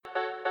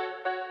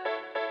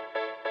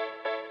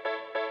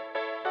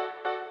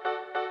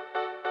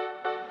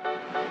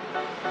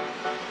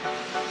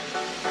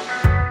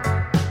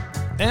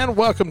And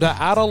welcome to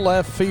Out of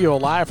Left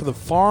Field, live from the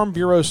Farm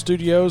Bureau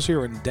Studios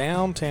here in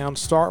downtown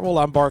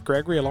Starkville. I'm Bart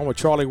Gregory along with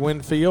Charlie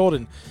Winfield,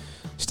 and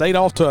stayed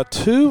off to a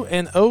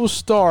 2-0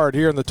 start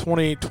here in the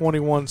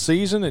 2021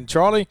 season. And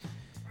Charlie,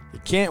 you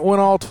can't win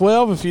all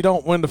 12 if you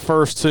don't win the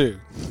first two.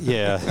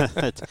 Yeah.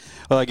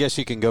 Well, I guess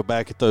you can go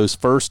back at those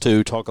first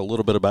two, talk a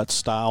little bit about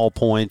style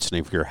points,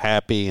 and if you're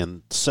happy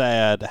and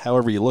sad,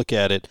 however you look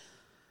at it,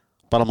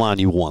 bottom line,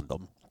 you won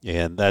them.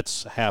 And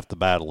that's half the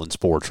battle in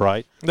sports,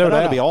 right? No doubt. That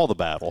ought to be all the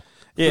battle.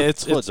 Yeah,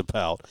 that's what it's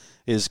about,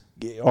 is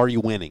are you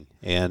winning?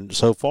 And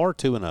so far,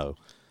 2-0.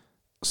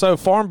 So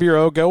Farm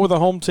Bureau, go with a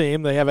home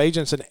team. They have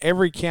agents in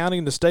every county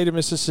in the state of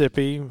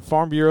Mississippi.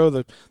 Farm Bureau,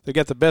 they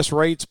got the best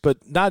rates, but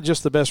not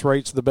just the best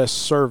rates, the best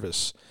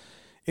service.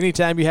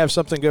 Anytime you have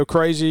something go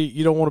crazy,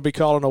 you don't want to be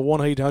calling a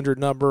 1-800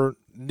 number,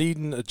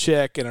 needing a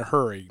check in a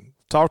hurry.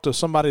 Talk to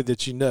somebody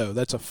that you know.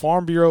 That's a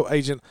Farm Bureau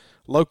agent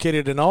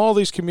located in all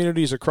these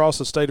communities across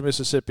the state of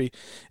Mississippi,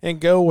 and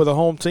go with a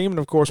home team. And,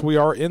 of course, we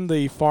are in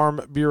the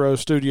Farm Bureau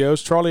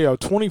Studios. Charlie, a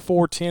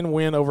 24-10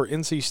 win over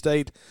NC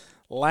State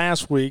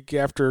last week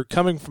after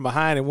coming from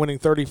behind and winning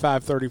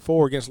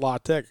 35-34 against La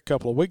Tech a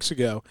couple of weeks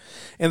ago.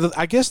 And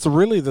I guess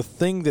the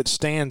thing that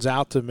stands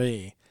out to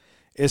me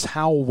is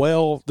how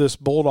well this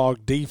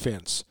Bulldog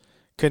defense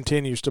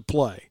continues to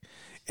play.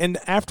 And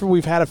after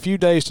we've had a few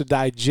days to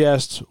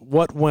digest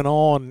what went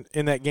on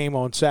in that game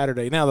on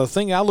Saturday. Now, the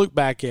thing I look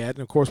back at, and,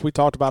 of course, we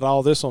talked about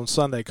all this on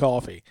Sunday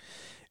Coffee,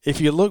 if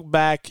you look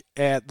back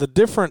at the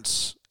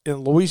difference in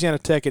Louisiana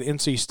Tech and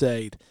NC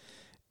State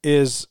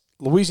is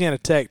Louisiana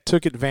Tech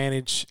took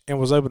advantage and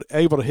was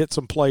able to hit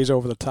some plays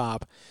over the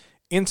top.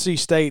 NC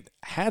State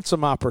had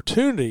some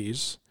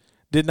opportunities,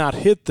 did not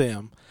hit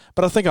them.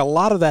 But I think a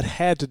lot of that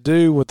had to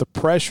do with the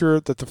pressure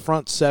that the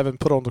front seven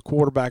put on the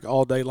quarterback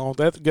all day long.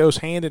 That goes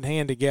hand in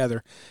hand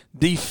together.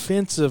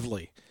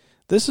 Defensively,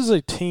 this is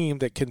a team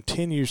that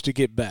continues to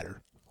get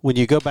better. When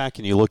you go back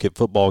and you look at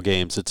football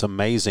games, it's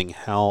amazing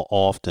how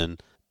often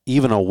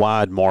even a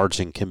wide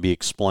margin can be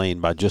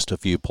explained by just a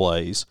few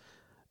plays.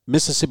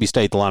 Mississippi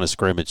State, the line of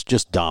scrimmage,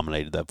 just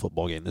dominated that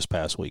football game this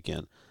past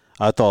weekend.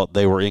 I thought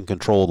they were in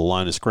control of the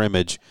line of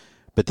scrimmage.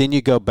 But then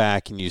you go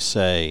back and you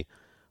say,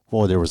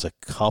 boy, there was a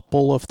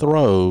couple of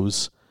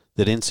throws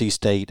that NC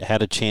State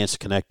had a chance to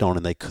connect on,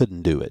 and they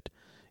couldn't do it.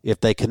 If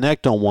they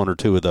connect on one or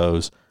two of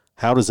those,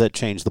 how does that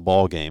change the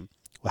ball game?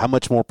 How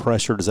much more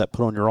pressure does that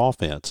put on your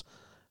offense?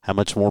 How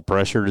much more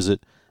pressure does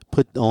it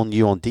put on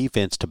you on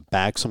defense to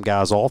back some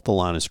guys off the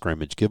line of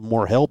scrimmage, give them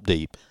more help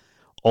deep?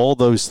 All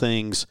those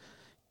things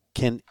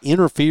can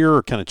interfere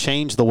or kind of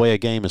change the way a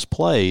game is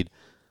played,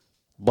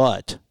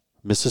 but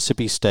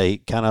Mississippi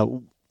State kind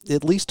of,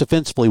 at least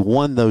defensively,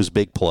 won those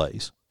big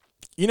plays.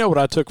 You know what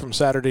I took from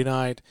Saturday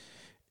night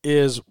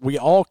is we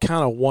all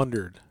kind of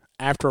wondered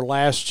after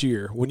last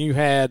year when you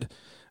had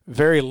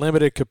very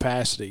limited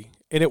capacity,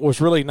 and it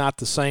was really not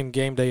the same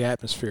game day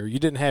atmosphere. You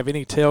didn't have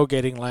any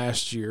tailgating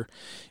last year.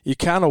 You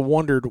kind of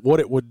wondered what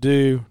it would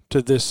do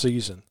to this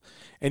season,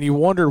 and you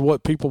wondered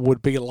what people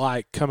would be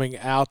like coming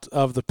out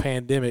of the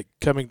pandemic,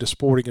 coming to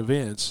sporting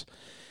events.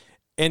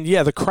 And,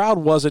 yeah, the crowd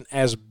wasn't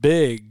as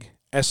big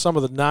as some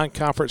of the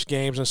non-conference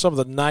games and some of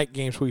the night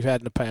games we've had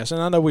in the past. And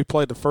I know we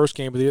played the first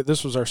game of the year.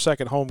 This was our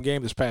second home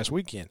game this past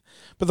weekend.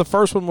 But the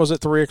first one was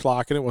at 3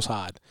 o'clock, and it was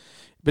hot.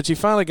 But you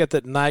finally got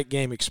that night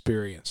game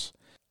experience.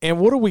 And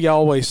what do we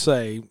always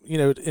say? You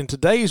know, in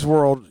today's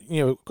world,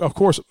 you know, of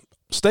course,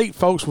 state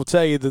folks will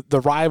tell you that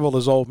the rival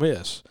is Ole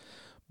Miss.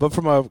 But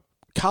from a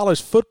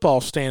college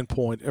football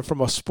standpoint and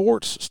from a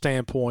sports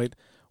standpoint,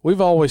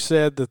 we've always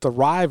said that the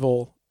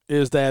rival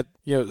is that,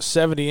 you know,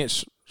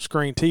 70-inch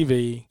screen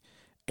TV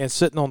and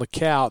sitting on the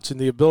couch and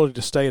the ability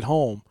to stay at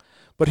home.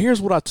 But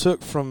here's what I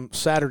took from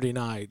Saturday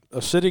night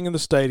of sitting in the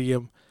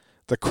stadium.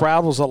 The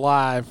crowd was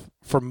alive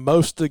for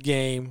most of the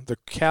game. The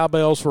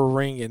cowbells were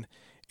ringing.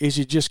 Is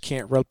you just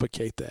can't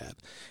replicate that.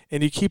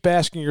 And you keep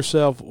asking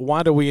yourself,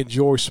 why do we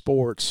enjoy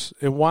sports?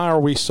 And why are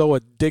we so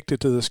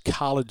addicted to this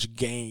college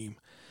game?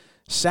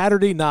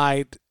 Saturday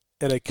night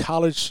at a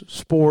college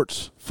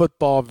sports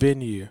football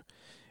venue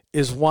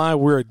is why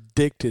we're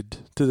addicted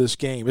to this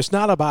game. It's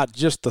not about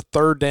just the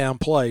third down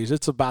plays.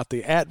 It's about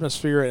the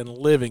atmosphere and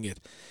living it.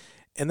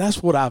 And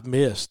that's what I've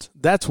missed.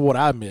 That's what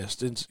I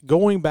missed. It's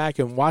going back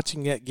and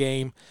watching that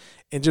game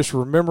and just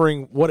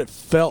remembering what it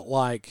felt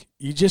like.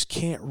 You just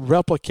can't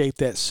replicate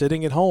that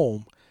sitting at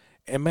home.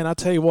 And, man, I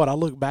tell you what, I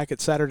look back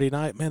at Saturday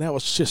night, man, that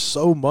was just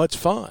so much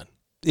fun.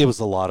 It was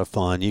a lot of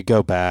fun. You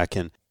go back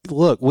and,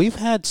 look, we've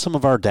had some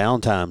of our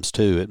downtimes,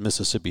 too, at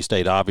Mississippi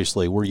State,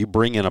 obviously, where you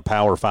bring in a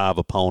Power 5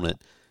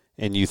 opponent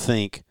and you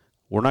think,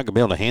 we're not going to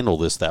be able to handle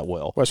this that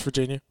well. West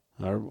Virginia.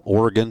 Or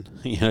Oregon.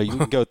 You know, you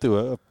can go through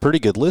a pretty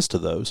good list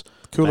of those.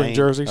 Cooling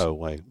jerseys. Oh,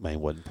 wait, Maine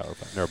wasn't Power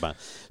 5. Never mind.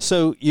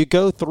 So you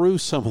go through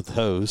some of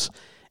those,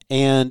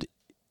 and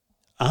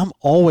I'm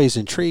always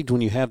intrigued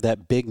when you have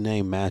that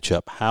big-name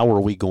matchup. How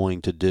are we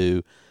going to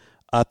do?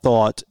 I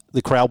thought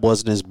the crowd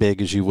wasn't as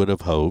big as you would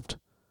have hoped,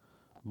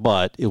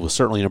 but it was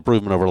certainly an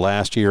improvement over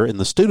last year, and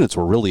the students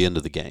were really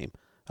into the game.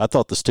 I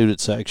thought the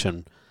student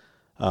section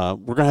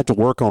We're going to have to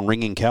work on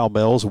ringing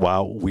cowbells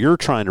while we're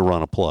trying to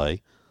run a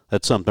play.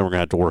 That's something we're going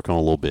to have to work on a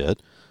little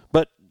bit.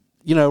 But,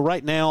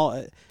 right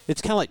now,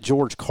 it's kind of like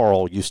George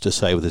Karl used to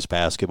say with his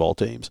basketball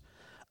teams.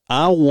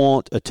 I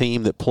want a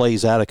team that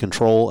plays out of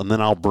control, and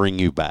then I'll bring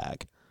you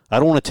back. I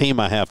don't want a team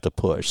I have to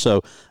push.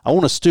 So I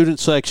want a student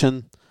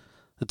section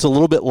that's a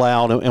little bit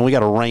loud, and we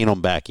got to rein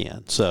them back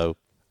in. So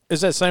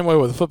is that same way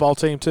with the football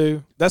team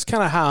too? That's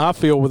kind of how I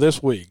feel with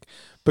this week,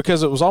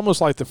 because it was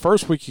almost like the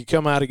first week you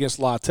come out against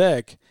La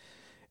Tech,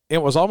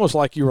 it was almost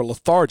like you were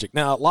lethargic.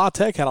 Now, La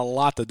Tech had a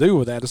lot to do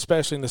with that,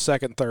 especially in the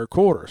second and third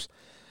quarters.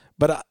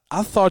 But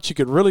I thought you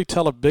could really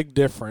tell a big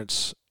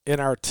difference in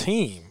our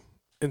team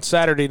in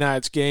Saturday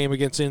night's game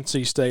against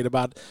NC State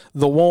about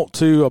the want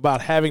to,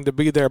 about having to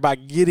be there,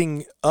 about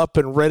getting up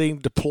and ready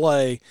to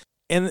play.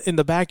 And in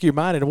the back of your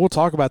mind, and we'll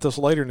talk about this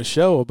later in the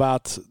show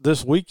about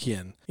this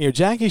weekend,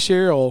 Jackie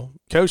Sherrill,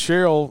 Coach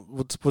Sherrill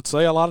would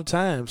say a lot of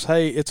times,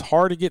 hey, it's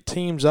hard to get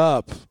teams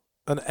up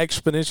an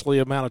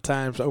exponentially amount of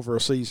times over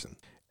a season.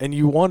 And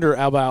you wonder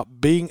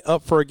about being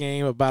up for a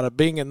game, about it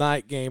being a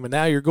night game, and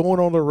now you're going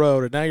on the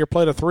road, and now you're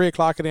playing a 3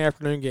 o'clock in the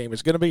afternoon game.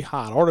 It's going to be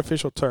hot,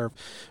 artificial turf.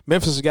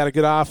 Memphis has got a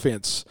good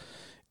offense.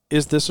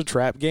 Is this a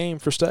trap game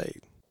for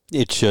State?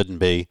 It shouldn't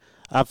be.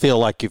 I feel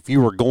like if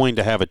you were going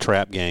to have a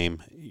trap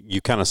game,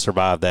 you kind of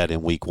survived that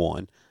in week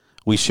one.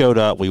 We showed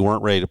up, we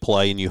weren't ready to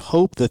play, and you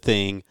hope the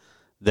thing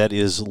that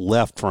is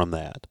left from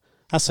that.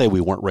 I say we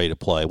weren't ready to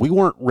play. We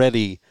weren't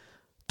ready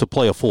to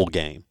play a full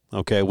game.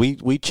 Okay,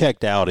 we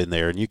checked out in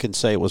there, and you can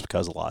say it was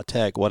because of La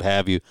Tech, what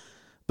have you,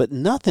 but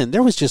nothing.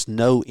 There was just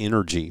no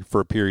energy for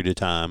a period of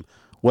time,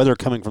 whether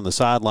coming from the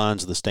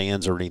sidelines, the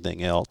stands, or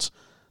anything else.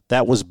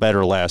 That was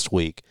better last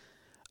week.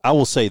 I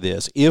will say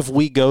this. If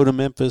we go to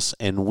Memphis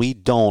and we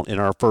don't in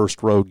our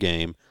first road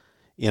game,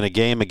 in a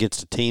game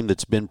against a team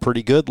that's been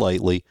pretty good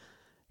lately,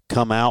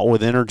 come out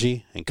with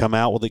energy and come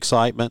out with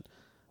excitement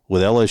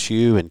with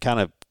LSU and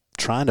kind of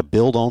trying to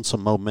build on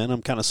some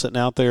momentum, kind of sitting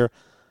out there,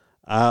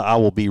 I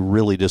will be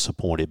really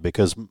disappointed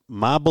because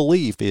my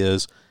belief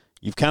is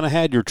you've kind of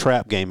had your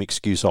trap game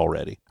excuse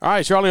already. All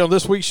right, Charlie, on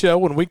this week's show,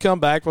 when we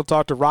come back, we'll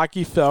talk to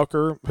Rockey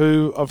Felker,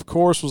 who, of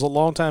course, was a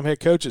longtime head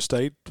coach at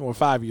State,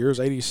 5 years,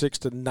 86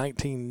 to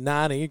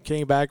 1990.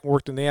 Came back and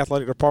worked in the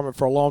athletic department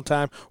for a long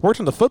time. Worked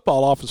in the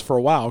football office for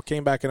a while.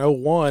 Came back in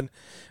 2001,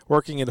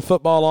 working in the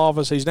football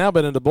office. He's now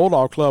been in the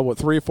Bulldog Club,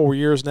 3 or 4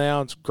 years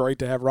now. It's great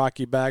to have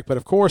Rockey back. But,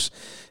 of course,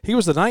 he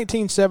was the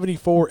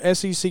 1974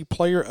 SEC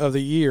Player of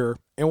the Year.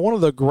 And one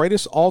of the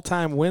greatest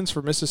all-time wins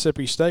for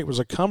Mississippi State was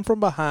a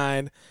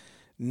come-from-behind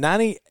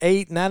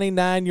 98,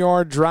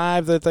 99-yard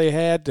drive that they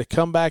had to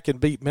come back and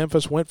beat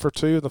Memphis, went for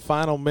 2 in the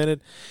final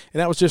minute.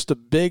 And that was just a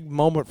big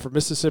moment for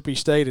Mississippi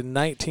State in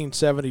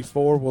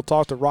 1974. We'll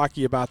talk to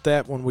Rockey about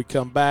that when we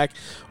come back.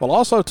 We'll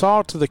also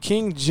talk to the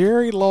King,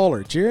 Jerry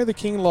Lawler, Jerry the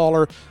King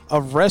Lawler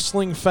of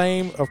wrestling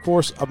fame, of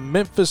course, a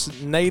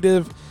Memphis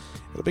native.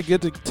 It'll be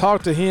good to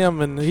talk to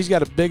him, and he's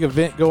got a big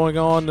event going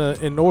on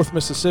in North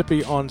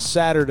Mississippi on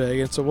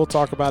Saturday, and so we'll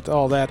talk about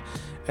all that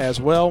as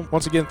well.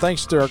 Once again,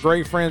 thanks to our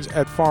great friends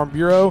at Farm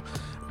Bureau.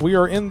 We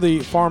are in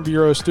the Farm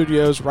Bureau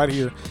studios right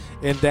here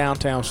in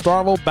downtown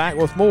Starkville. Back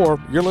with more.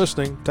 You're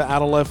listening to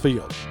Out of Left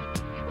Field.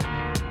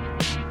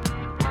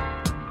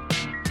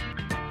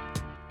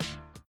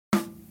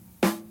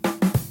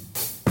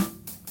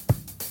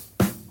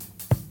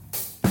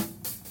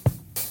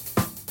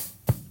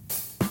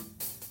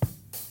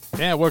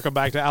 Yeah, welcome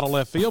back to Out of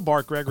Left Field.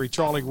 Bart Gregory,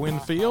 Charlie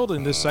Winfield,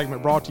 and this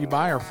segment brought to you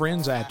by our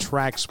friends at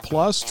Trax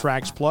Plus.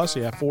 Trax Plus,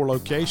 you have 4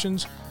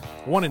 locations,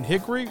 one in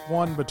Hickory,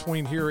 one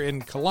between here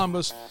in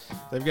Columbus.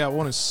 They've got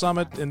one in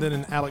Summit, and then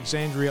in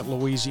Alexandria,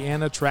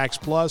 Louisiana.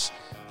 Trax Plus,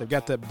 they've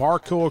got that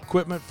Barco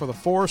equipment for the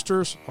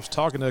foresters. I was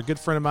talking to a good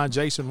friend of mine,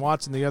 Jason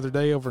Watson, the other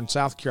day over in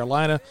South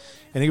Carolina,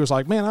 and he was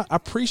like, man, I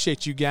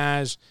appreciate you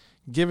guys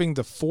giving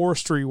the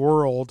forestry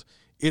world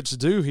its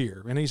due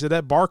here. And he said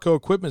that Barco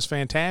equipment is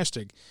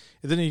fantastic.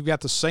 And then you've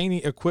got the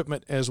Saney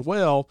equipment as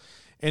well.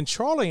 And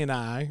Charlie and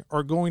I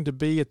are going to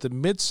be at the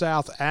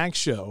Mid-South Ag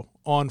Show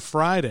on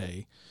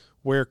Friday,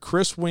 where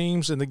Chris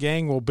Weems and the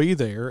gang will be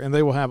there, and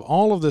they will have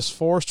all of this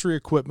forestry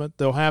equipment.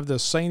 They'll have the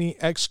Saney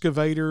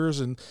excavators,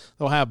 and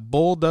they'll have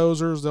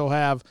bulldozers. They'll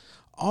have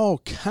all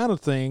kind of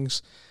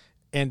things.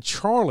 And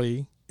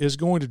Charlie is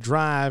going to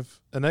drive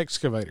an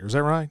excavator. Is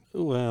that right?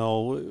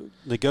 Well,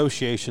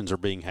 negotiations are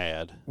being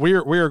had. We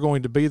are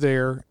going to be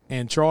there,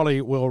 and Charlie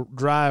will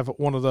drive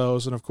one of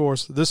those. And, of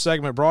course, this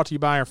segment brought to you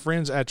by our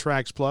friends at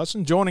Trax Plus.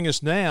 And joining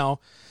us now,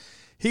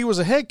 he was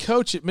a head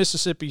coach at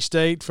Mississippi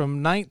State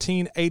from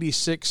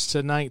 1986 to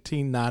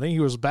 1990. He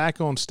was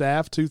back on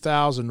staff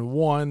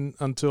 2001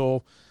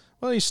 until,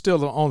 well, he's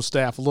still on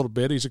staff a little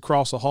bit. He's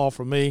across the hall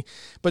from me.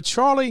 But,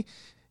 Charlie,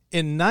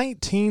 in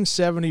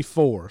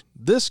 1974,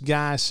 this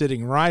guy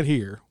sitting right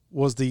here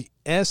was the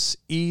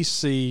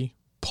SEC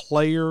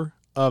Player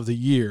of the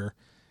Year,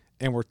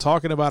 and we're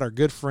talking about our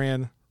good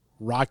friend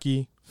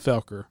Rockey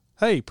Felker.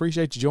 Hey,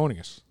 appreciate you joining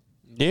us.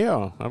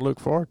 Yeah, I look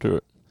forward to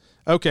it.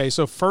 Okay,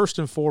 so first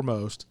and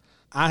foremost,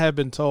 I have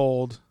been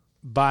told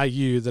by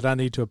you that I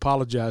need to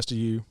apologize to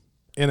you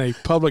in a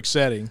public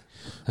setting.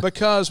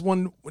 Because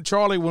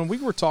Charlie, when we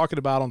were talking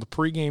about on the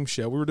pregame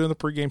show, we were doing the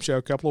pregame show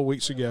a couple of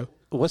weeks ago.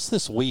 What's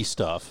this we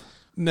stuff?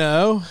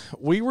 No,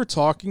 we were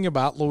talking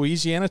about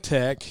Louisiana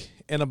Tech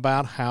and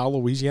about how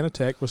Louisiana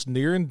Tech was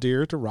near and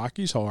dear to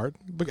Rocky's heart.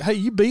 But, hey,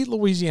 you beat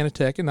Louisiana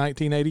Tech in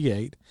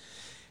 1988.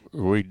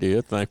 We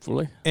did,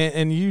 thankfully.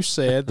 And you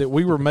said that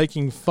we were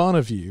making fun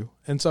of you,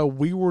 and so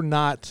we were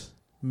not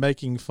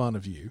making fun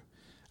of you.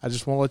 I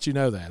just want to let you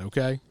know that,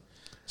 okay?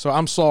 So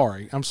I'm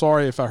sorry. I'm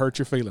sorry if I hurt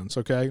your feelings,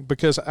 okay?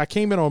 Because I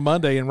came in on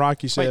Monday and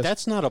Rocky says – Wait,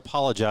 that's not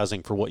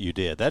apologizing for what you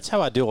did. That's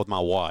how I deal with my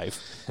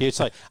wife. It's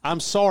like,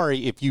 I'm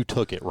sorry if you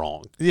took it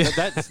wrong. Yeah.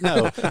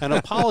 No, an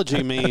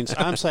apology means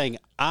I'm saying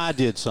I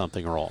did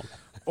something wrong.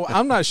 Well,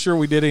 I'm not sure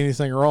we did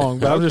anything wrong,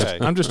 but Okay.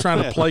 I'm just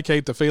trying to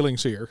placate the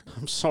feelings here.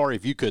 I'm sorry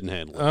if you couldn't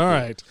handle it. All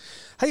right.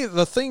 Hey,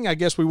 the thing I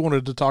guess we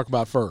wanted to talk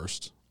about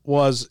first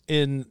was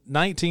in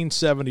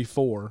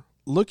 1974,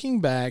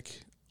 looking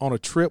back on a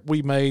trip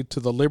we made to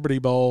the Liberty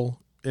Bowl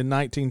in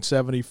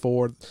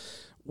 1974,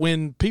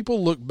 when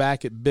people look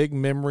back at big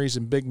memories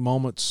and big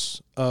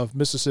moments of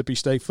Mississippi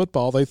State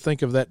football, they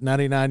think of that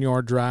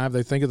 99-yard drive.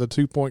 They think of the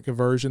two-point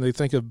conversion. They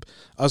think of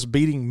us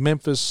beating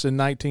Memphis in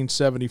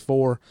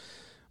 1974.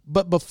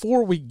 But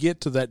before we get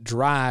to that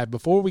drive,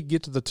 before we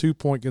get to the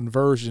two-point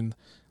conversion,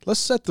 let's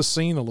set the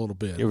scene a little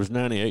bit. It was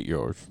 98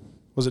 yards.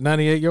 Was it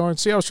 98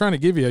 yards? See, I was trying to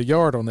give you a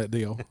yard on that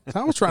deal.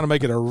 I was trying to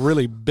make it a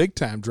really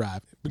big-time drive.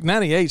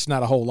 98's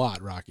not a whole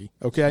lot, Rocky,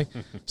 okay?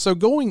 So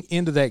going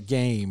into that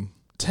game,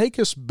 take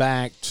us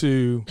back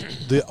to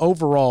the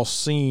overall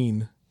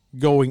scene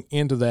going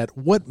into that.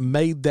 What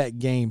made that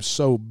game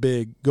so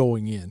big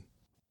going in?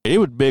 It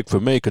was big for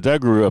me because I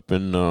grew up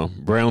in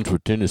Brownsville,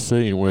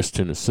 Tennessee, in West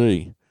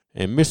Tennessee.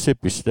 And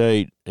Mississippi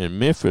State and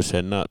Memphis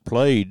had not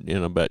played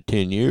in about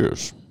 10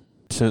 years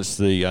since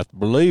I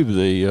believe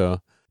the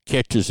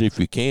Catch Us If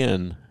You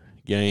Can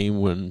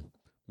game when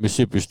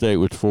Mississippi State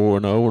was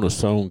 4-0 and a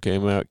song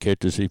came out,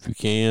 Catch Us If You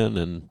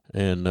Can,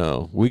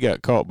 and we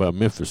got caught by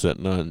Memphis that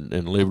night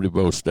in Liberty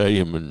Bowl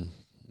Stadium in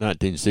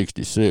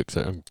 1966.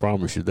 I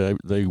promise you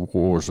they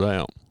wore us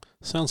out.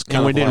 Sounds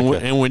kind of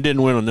and we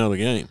didn't win another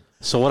game.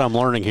 So what I'm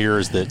learning here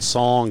is that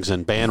songs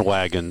and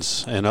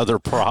bandwagons and other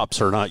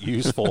props are not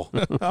useful.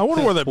 I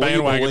wonder where that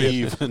bandwagon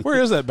is. Where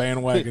is that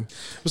bandwagon?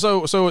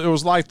 So it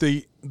was like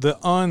the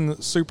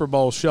un-Super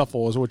Bowl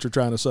shuffle is what you're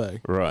trying to say.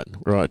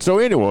 Right. So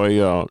anyway,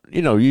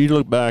 you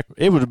look back,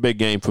 it was a big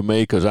game for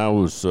me because I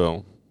was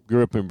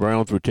grew up in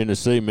Brownsville,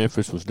 Tennessee.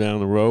 Memphis was down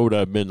the road.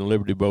 I've been to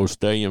Liberty Bowl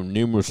Stadium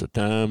numerous of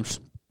times.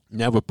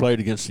 Never played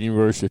against the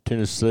University of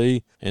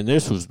Tennessee, and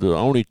this was the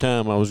only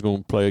time I was going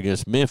to play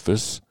against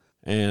Memphis.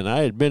 And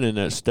I had been in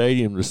that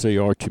stadium to see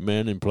Archie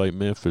Manning play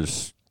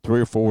Memphis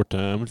 3 or 4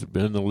 times,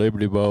 been in the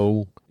Liberty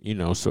Bowl,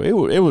 so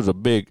it was a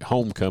big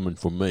homecoming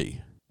for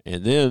me.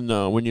 And then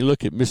when you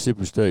look at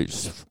Mississippi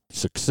State's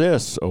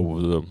success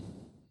over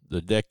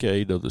the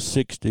decade of the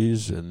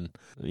 60s, and,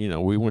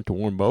 we went to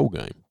one bowl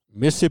game.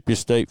 Mississippi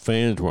State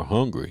fans were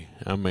hungry.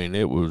 I mean,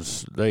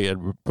 they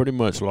had pretty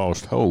much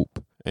lost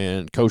hope.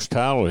 And Coach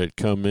Tyler had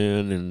come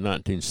in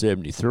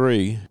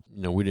 1973.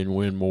 We didn't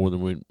win more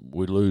than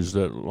we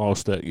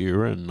lost that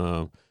year.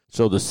 And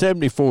so the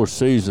 74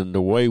 season,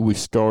 the way we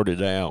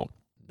started out,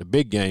 the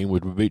big game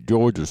would be beat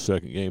Georgia's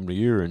second game of the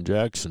year in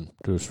Jackson,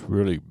 just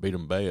really beat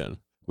them bad,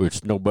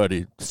 which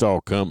nobody saw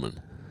coming.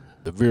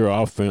 The Veer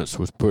offense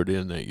was put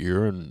in that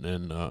year,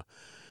 and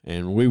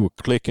we were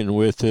clicking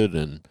with it.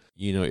 And,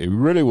 it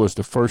really was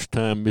the first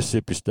time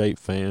Mississippi State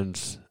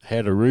fans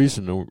had a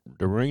reason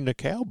to ring the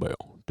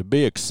cowbell, to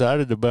be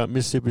excited about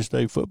Mississippi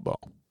State football.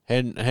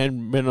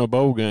 Hadn't been a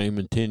bowl game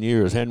in 10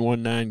 years. Hadn't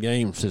won 9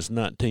 games since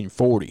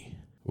 1940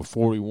 or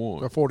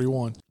 41. Or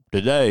 41.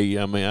 Today,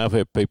 I've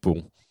had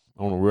people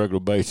on a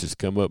regular basis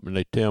come up and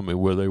they tell me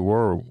where they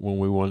were when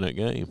we won that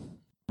game.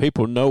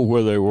 People know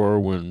where they were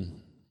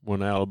when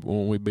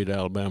we beat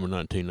Alabama in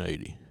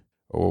 1980,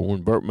 or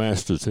when Burt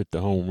Masters hit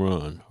the home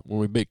run, when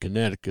we beat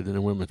Connecticut in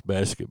the women's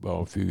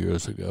basketball a few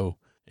years ago.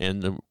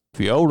 And if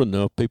you're old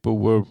enough, people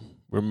will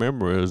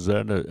remember as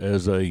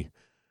a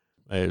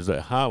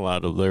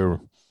highlight of their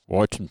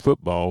watching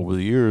football over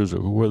the years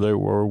of where they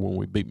were when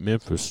we beat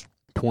Memphis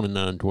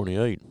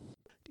 29-28.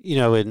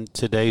 In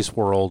today's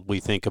world,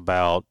 we think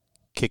about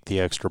kick the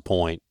extra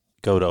point,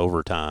 go to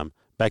overtime.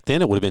 Back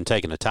then, it would have been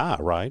taking a tie,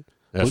 right?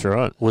 That's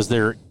right. Was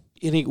there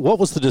what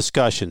was the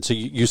discussion? So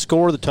you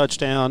score the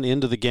touchdown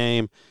into the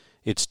game.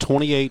 It's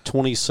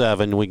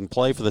 28-27. We can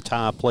play for the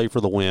tie, play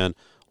for the win.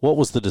 What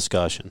was the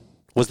discussion?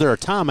 Was there a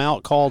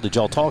timeout call? Did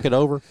y'all talk it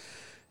over?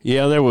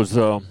 Yeah, there was.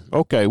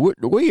 Okay,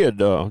 we had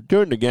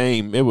during the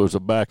game. It was a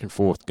back and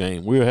forth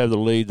game. We have the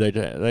lead.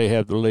 They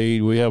have the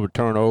lead. We have a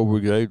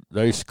turnover.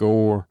 They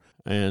score,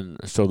 and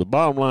so the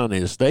bottom line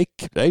is they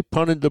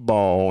punted the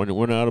ball and it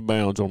went out of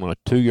bounds on a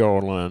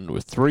 2-yard line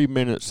with 3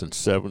 minutes and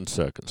 7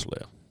 seconds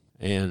left,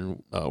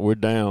 and we're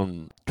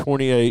down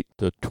 28-21.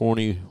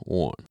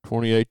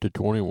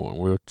 28-21.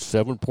 We're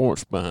 7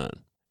 points behind.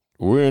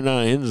 We're in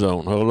our end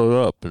zone, huddled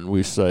up, and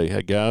we say,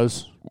 "Hey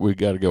guys, we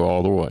got to go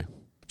all the way."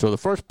 So the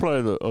first play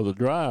of the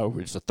drive,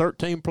 it's a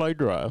 13-play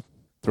drive.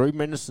 3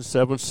 minutes and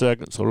 7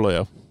 seconds are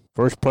left.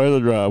 First play of the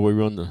drive, we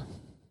run the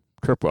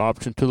triple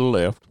option to the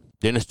left.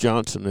 Dennis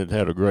Johnson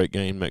had a great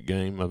game that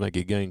game. I think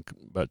he gained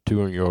about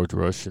 200 yards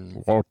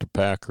rushing. Walter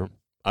Packer.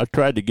 I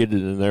tried to get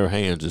it in their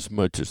hands as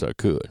much as I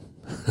could.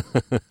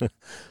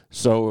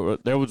 So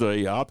there was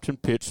a option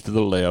pitch to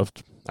the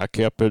left. I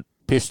kept it,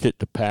 pitched it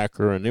to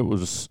Packer, and it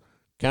was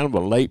kind of a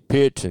late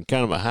pitch and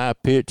kind of a high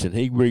pitch, and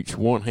he reached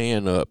one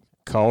hand up,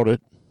 caught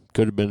it,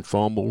 could have been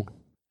fumbled,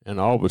 and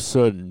all of a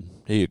sudden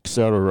he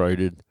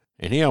accelerated,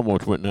 and he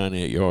almost went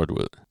 98 yards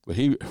with it.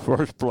 But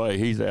first play,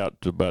 he's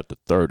out to about the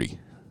 30,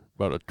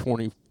 about a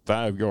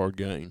 25-yard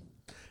gain.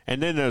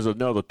 And then there's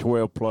another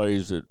 12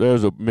 plays.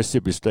 There's a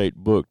Mississippi State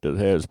book that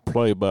has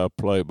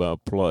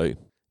play-by-play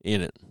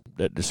in it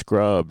that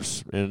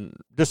describes, and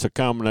just a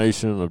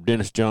combination of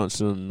Dennis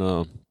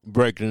Johnson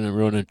breaking and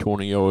running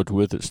 20 yards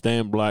with it,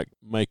 Stan Black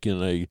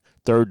making a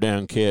third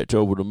down catch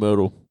over the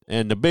middle.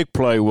 And the big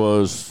play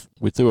was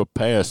we threw a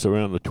pass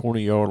around the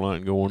 20-yard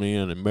line going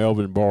in, and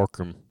Melvin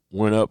Barkham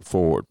went up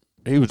for it.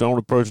 He was the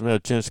only person that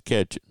had a chance to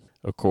catch it.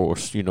 Of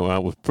course, I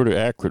was pretty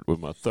accurate with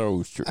my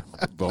throws,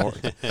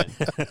 Bart.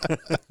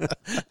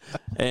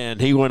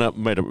 And he went up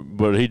and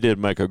but he did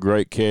make a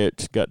great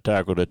catch, got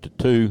tackled at the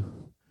 2,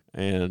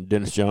 and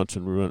Dennis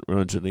Johnson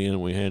runs it in.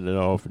 We hand it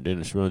off, and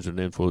Dennis runs it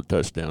in for the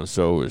touchdown.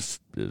 So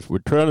we're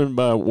trailing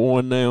by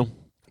 1 now,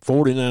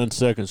 49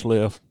 seconds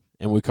left,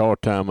 and we call a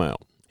timeout.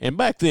 And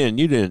back then,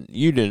 you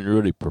didn't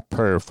really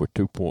prepare for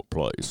 2-point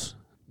plays.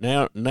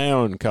 Now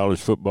in college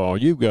football,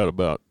 you've got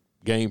about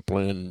game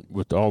plan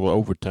with all the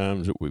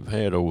overtimes that we've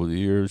had over the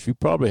years. You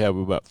probably have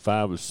about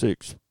 5 or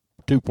 6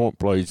 2-point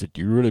plays that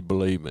you really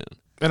believe in.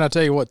 And I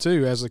tell you what,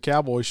 too, as the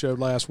Cowboys showed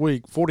last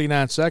week,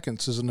 49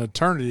 seconds is an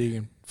eternity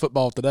in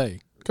football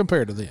today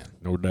compared to then.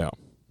 No doubt.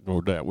 We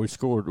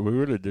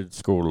really did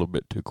score a little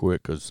bit too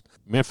quick because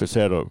Memphis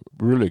had a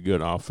really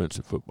good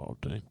offensive football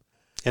team.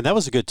 And that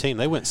was a good team.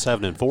 They went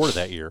 7-4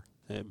 that year,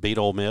 beat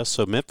Ole Miss.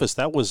 So Memphis,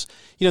 that was,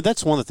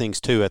 that's one of the things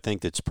too. I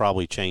think that's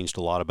probably changed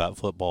a lot about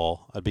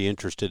football. I'd be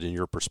interested in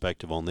your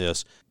perspective on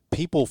this.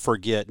 People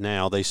forget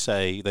now. They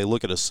say they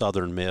look at a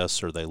Southern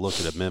Miss or they look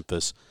at a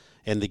Memphis,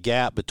 and the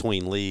gap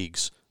between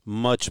leagues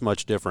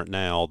much different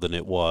now than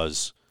it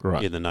was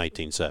in the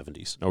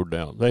 1970s. No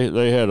doubt.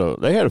 They had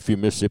a few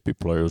Mississippi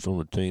players on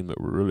the team that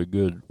were really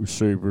good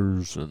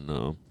receivers, and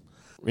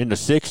in the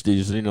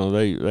 60s,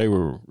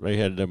 they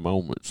had their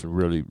moments and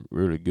really,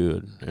 really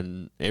good.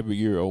 And every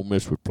year Ole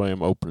Miss would play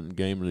them opening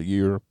game of the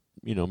year.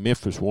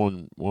 Memphis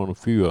won a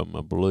few of them,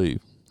 I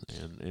believe.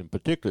 And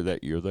particularly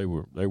that year, they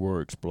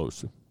were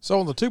explosive. So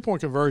on the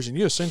 2-point conversion,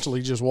 you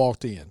essentially just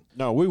walked in.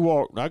 No, we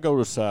walked. I go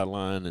to the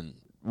sideline, and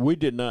we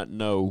did not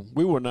know.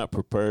 We were not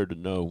prepared to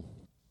know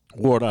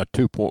what our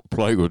 2-point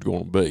play was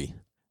going to be.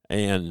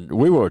 And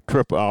we were a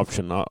triple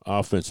option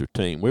offensive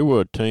team. We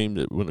were a team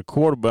that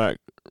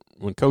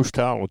when Coach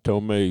Tyler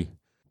told me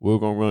we were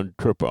going to run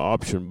triple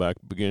option back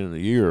at the beginning of the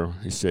year,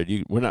 he said,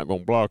 we're not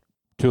going to block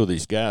 2 of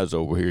these guys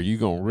over here. You're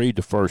going to read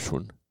the first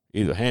one,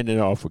 either hand it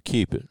off or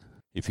keep it.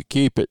 If you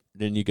keep it,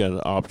 then you got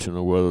an option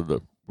of whether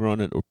to run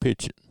it or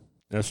pitch it.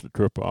 That's the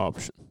triple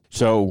option.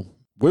 So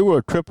we were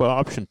a triple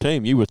option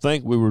team. You would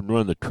think we would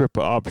run the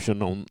triple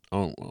option on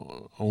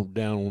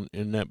down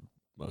in that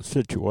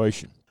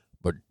situation.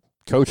 But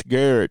Coach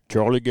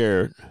Charlie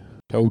Garrett,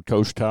 told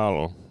Coach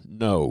Tyler,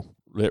 no,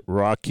 let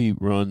Rockey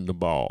run the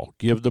ball.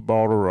 Give the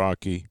ball to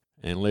Rockey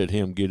and let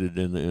him get it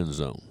in the end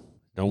zone.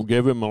 Don't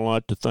give him a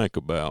lot to think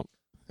about,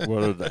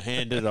 whether to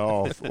hand it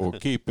off or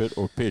keep it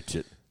or pitch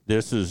it.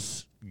 This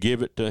is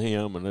give it to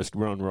him and let's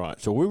run right.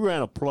 So we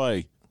ran a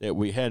play that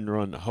we hadn't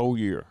run the whole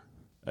year,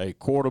 a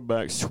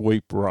quarterback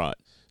sweep right.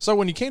 So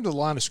when you came to the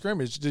line of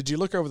scrimmage, did you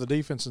look over the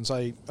defense and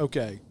say,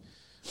 okay,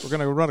 we're going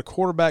to run a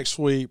quarterback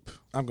sweep,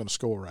 I'm going to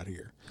score right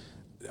here?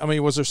 I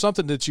mean, was there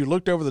something that you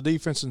looked over the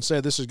defense and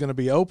said this is going to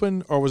be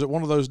open, or was it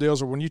one of those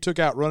deals where when you took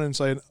out running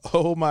saying,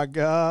 oh, my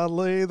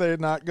golly, they're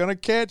not going to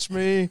catch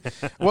me?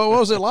 What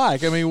was it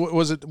like? I mean,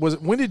 was it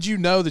when did you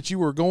know that you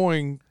were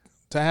going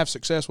to have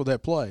success with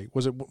that play?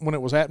 Was it when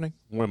it was happening?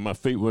 When my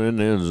feet were in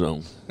the end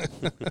zone.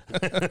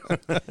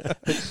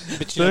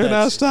 but they're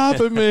not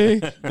stopping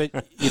me.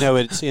 But,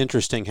 it's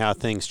interesting how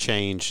things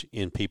change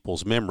in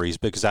people's memories,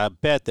 because I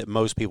bet that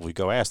most people who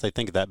go ask, they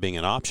think of that being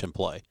an option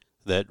play,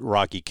 that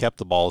Rockey kept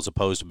the ball as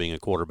opposed to being a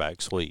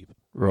quarterback sweep.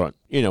 Right.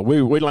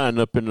 We lined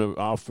up in the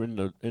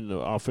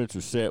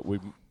offensive set. We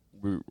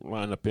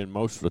lined up in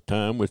most of the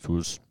time, which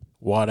was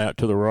wide out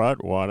to the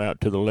right, wide out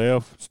to the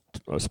left,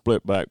 a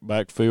split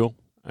backfield,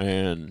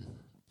 and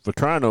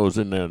Vetrano's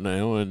in there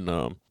now,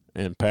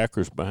 and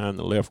Packer's behind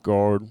the left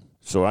guard.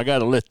 So I got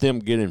to let them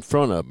get in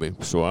front of me.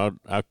 So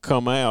I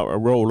come out, I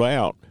roll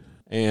out,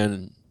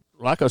 and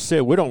like I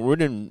said, we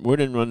didn't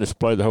run this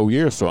play the whole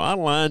year, so our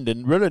line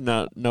didn't really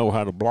not know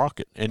how to block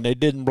it, and they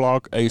didn't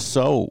block a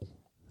soul.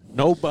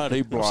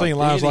 Nobody blocked. I've seen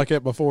lines like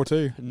that before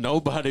too.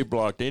 Nobody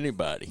blocked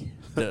anybody.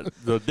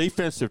 The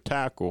defensive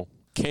tackle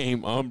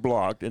came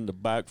unblocked in the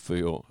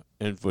backfield,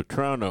 and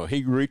Vetrano,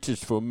 he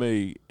reaches for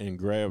me and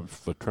grabs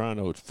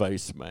Vetrano's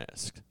face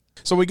mask.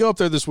 So we go up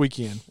there this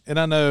weekend, and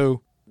I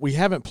know we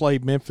haven't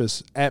played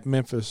Memphis at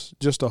Memphis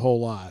just a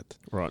whole lot.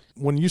 Right.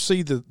 When you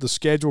see the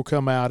schedule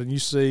come out and you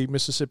see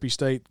Mississippi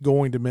State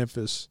going to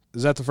Memphis,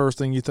 is that the first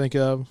thing you think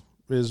of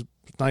is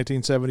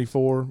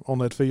 1974 on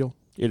that field?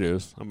 It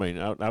is. I mean,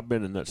 I've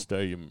been in that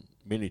stadium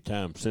many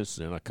times since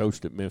then. I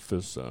coached at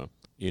Memphis. I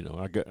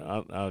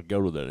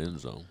go to that end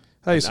zone.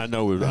 Hey, I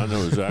know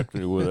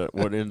exactly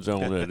what end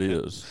zone that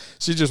is.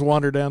 So you just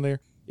wander down there?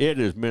 It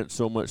has meant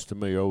so much to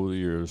me over the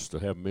years to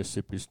have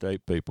Mississippi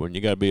State people, and you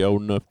got to be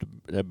old enough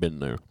to have been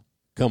there,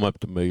 come up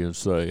to me and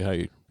say,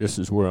 hey, this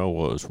is where I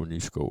was when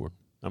you scored.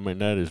 I mean,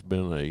 that has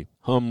been a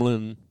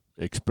humbling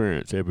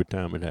experience every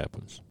time it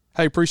happens.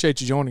 Hey,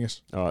 appreciate you joining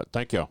us. All right,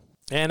 thank y'all.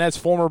 And that's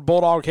former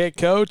Bulldog head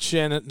coach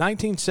and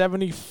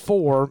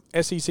 1974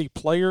 SEC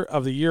Player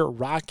of the Year,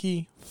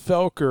 Rockey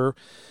Felker.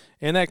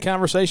 And that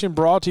conversation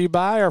brought to you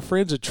by our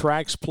friends at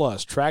Trax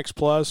Plus. Trax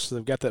Plus,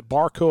 they've got that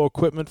Barco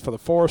equipment for the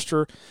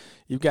Forester.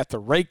 You've got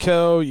the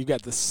Rayco. You've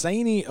got the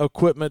Saney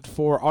equipment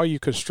for all you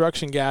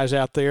construction guys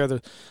out there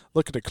that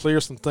looking to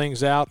clear some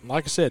things out. And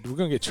like I said, we're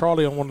going to get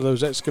Charlie on one of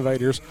those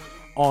excavators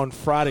on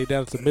Friday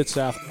down at the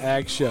Mid-South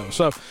Ag Show.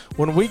 So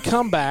when we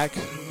come back,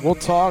 we'll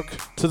talk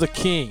to the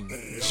king,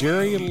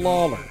 Jerry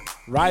Lawler,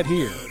 right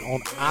here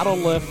on Out of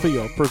Left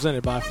Field,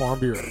 presented by Farm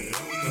Bureau.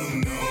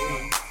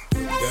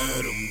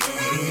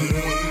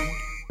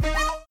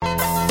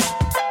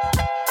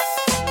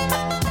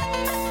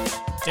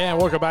 And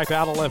welcome back to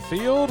Out of Left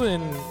Field,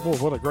 and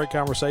what a great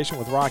conversation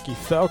with Rockey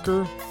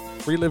Felker,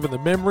 reliving the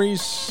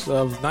memories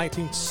of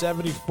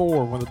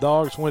 1974 when the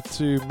Dogs went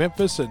to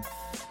Memphis and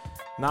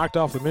knocked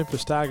off the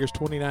Memphis Tigers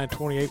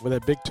 29-28 with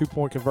that big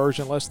two-point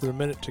conversion, less than a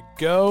minute to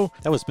go.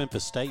 That was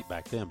Memphis State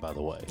back then, by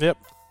the way. Yep.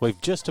 We've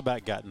just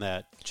about gotten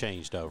that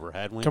changed over,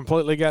 hadn't we?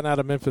 Completely gotten out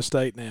of Memphis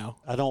State now.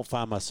 I don't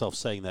find myself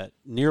saying that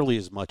nearly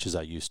as much as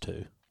I used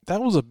to.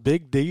 That was a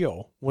big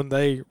deal when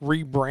they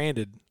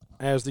rebranded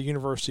as the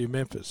University of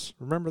Memphis.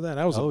 Remember that?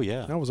 That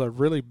was a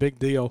really big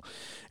deal.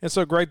 And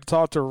so great to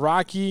talk to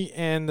Rockey.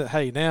 And,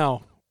 hey,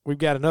 now we've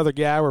got another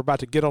guy we're about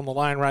to get on the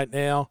line right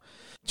now.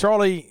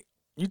 Charlie,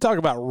 you talk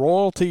about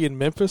royalty in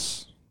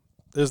Memphis,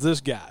 is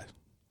this guy,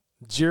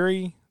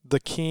 Jerry the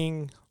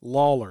King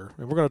Lawler.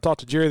 And we're going to talk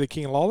to Jerry the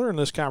King Lawler in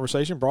this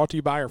conversation brought to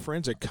you by our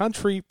friends at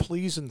Country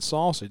Pleasin'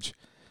 Sausage.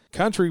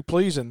 Country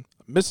Pleasin',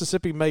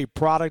 Mississippi-made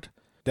product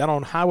down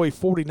on Highway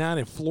 49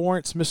 in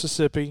Florence,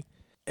 Mississippi.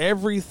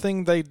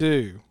 Everything they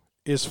do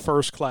is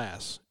first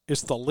class.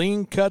 It's the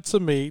lean cuts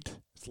of meat,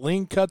 it's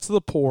lean cuts of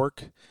the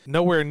pork,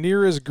 nowhere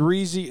near as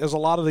greasy as a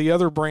lot of the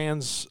other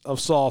brands of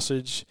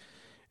sausage,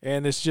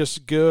 and it's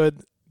just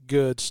good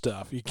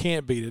stuff. You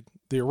can't beat it.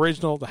 The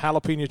original, the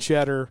jalapeno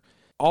cheddar,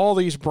 all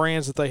these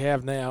brands that they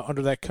have now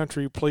under that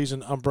Country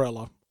Pleasin'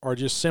 umbrella are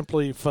just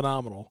simply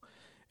phenomenal.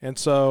 And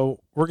so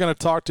we're going to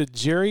talk to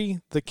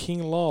Jerry the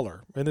King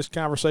Lawler in this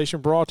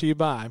conversation brought to you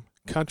by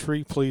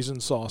Country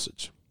Pleasin'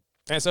 Sausage.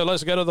 And so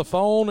let's go to the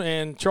phone.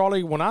 And,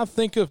 Charlie, when I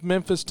think of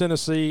Memphis,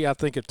 Tennessee, I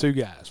think of two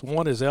guys.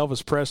 One is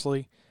Elvis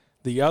Presley.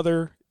 The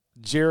other,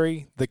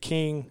 Jerry the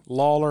King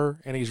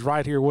Lawler, and he's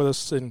right here with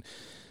us. And,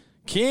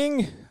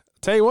 King,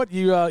 tell you what,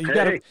 you've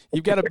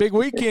got a big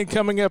weekend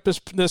coming up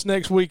this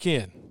next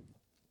weekend.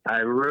 I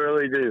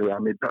really do. I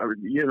mean,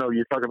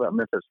 you talk about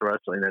Memphis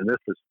wrestling, and this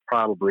is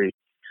probably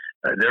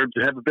there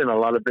have been a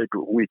lot of big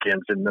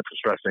weekends in Memphis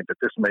wrestling, but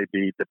this may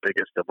be the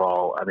biggest of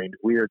all. I mean,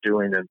 we are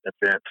doing an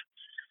event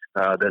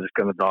that is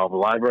going to involve a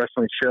live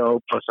wrestling show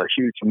plus a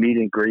huge meet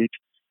and greet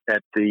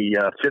at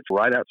the Fitz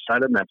right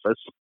outside of Memphis,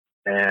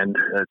 and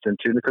it's in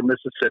Tunica,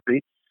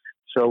 Mississippi.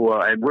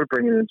 So, and we're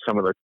bringing in some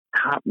of the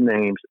top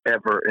names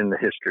ever in the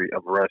history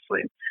of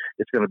wrestling.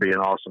 It's going to be an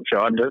awesome show.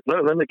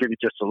 Let me give you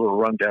just a little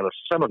rundown of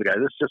some of the guys.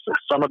 This is just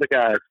some of the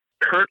guys.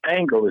 Kurt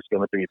Angle is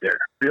going to be there.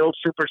 Bill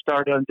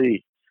Superstar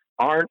Dundee,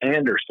 Arn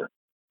Anderson,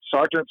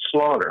 Sergeant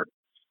Slaughter,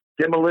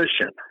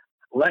 Demolition,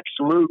 Lex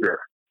Luger,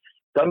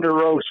 Thunder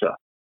Rosa,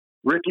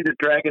 Ricky the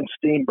Dragon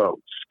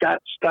Steamboat,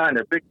 Scott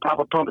Steiner, Big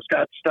Papa Pump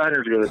Scott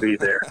Steiner is going to be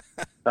there.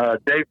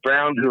 Dave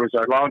Brown, who is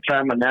our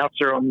longtime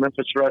announcer on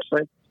Memphis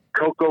Wrestling.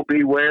 Coco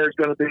Beware is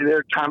going to be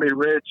there. Tommy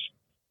Rich,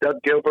 Doug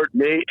Gilbert,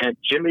 me, and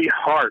Jimmy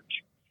Hart.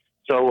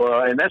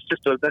 So, and that's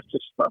just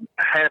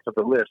half of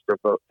the list of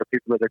the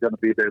people that are going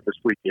to be there this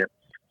weekend.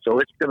 So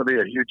it's going to be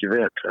a huge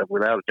event,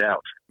 without a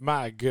doubt.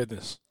 My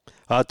goodness.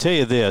 I'll tell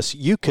you this,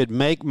 you could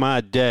make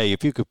my day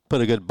if you could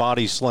put a good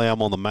body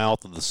slam on the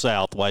mouth of the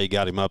South while you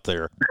got him up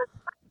there.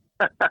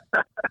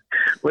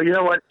 Well, you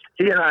know what?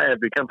 He and I have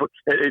become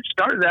 – it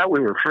started out, we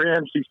were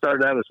friends. He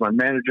started out as my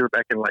manager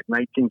back in like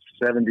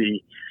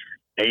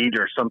 1978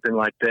 or something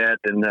like that,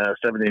 in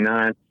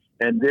 79.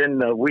 And then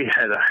we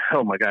had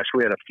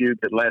we had a feud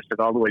that lasted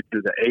all the way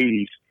through the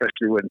 80s,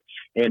 especially when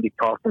Andy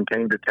Kaufman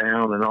came to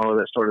town and all of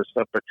that sort of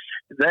stuff. But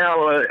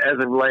now, as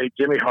of late,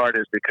 Jimmy Hart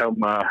has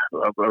become a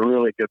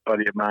really good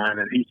buddy of mine,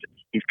 and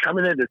he's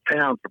coming into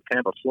town from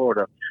Tampa,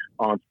 Florida,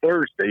 on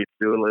Thursday to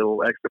do a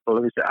little extra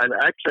publicity. I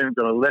actually am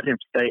going to let him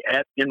stay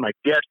in my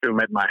guest room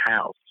at my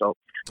house. So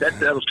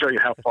that'll show you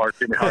how far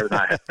Jimmy Hart and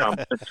I have come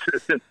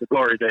since the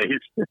glory days.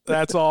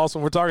 That's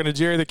awesome. We're talking to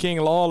Jerry the King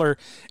Lawler.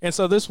 And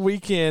so this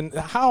weekend,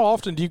 how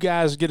often do you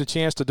guys get a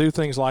chance to do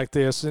things like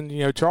this? And,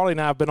 Charlie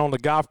and I have been on the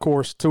golf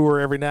course tour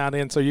every now and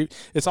then, so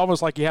it's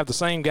almost like you have the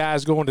same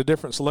guys going to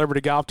different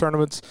celebrity golf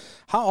tournaments.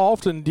 How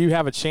often do you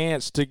have a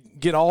chance to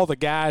get all the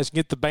guys,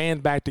 get the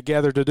band back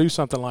together to do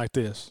something like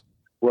this?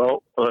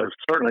 Well,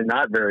 certainly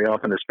not very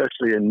often,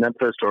 especially in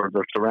Memphis or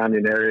the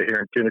surrounding area here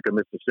in Tunica,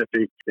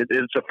 Mississippi.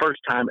 It's a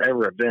first-time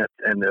ever event,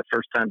 and the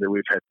first time that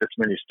we've had this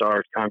many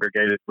stars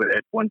congregated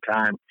at one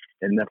time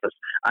in Memphis.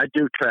 I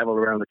do travel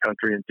around the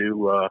country and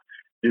do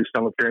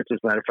some appearances.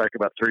 Matter of fact,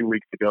 about 3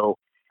 weeks ago,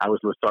 I was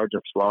with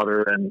Sergeant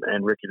Slaughter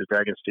and Ricky the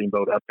Dragon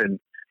Steamboat up in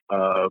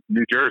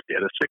New Jersey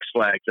at a Six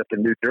Flags up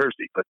in New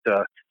Jersey. But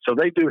so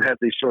they do have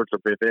these sorts of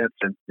events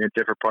in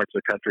different parts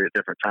of the country at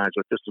different times.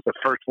 But this is the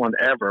first one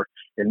ever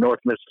in North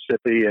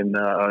Mississippi and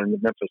in the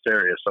Memphis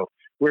area. So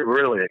we're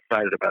really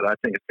excited about it. I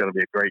think it's going to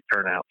be a great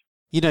turnout.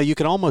 You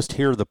can almost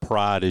hear the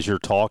pride as you're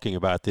talking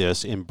about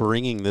this in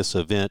bringing this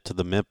event to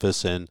the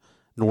Memphis and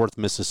North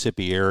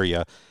Mississippi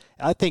area.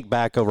 I think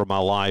back over my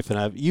life,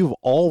 and you've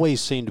always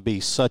seemed to be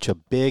such a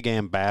big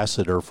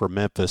ambassador for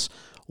Memphis.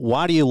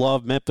 Why do you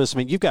love Memphis? I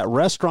mean, you've got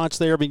restaurants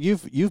there. I mean,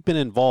 you've been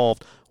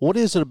involved. What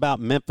is it about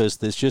Memphis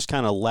that's just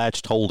kind of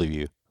latched hold of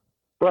you?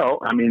 Well,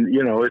 I mean,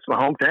 it's my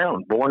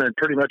hometown. Born and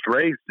pretty much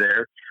raised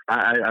there.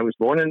 I was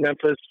born in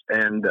Memphis,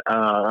 and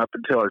up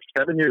until I was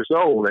 7 years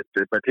old.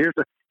 But here's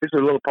a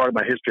little part of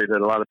my history that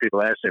a lot of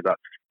people ask me about.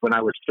 When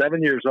I was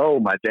 7 years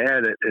old, my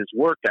dad at his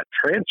work got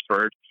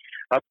transferred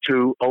up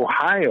to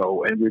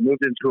Ohio, and we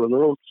moved into a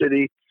little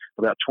city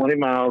about 20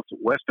 miles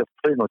west of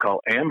Cleveland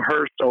called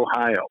Amherst,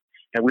 Ohio.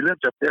 And we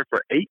lived up there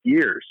for 8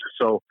 years.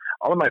 So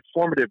all of my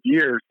formative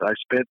years, I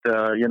spent,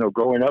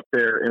 growing up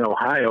there in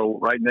Ohio,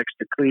 right next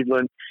to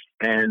Cleveland.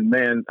 And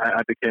man,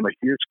 I became a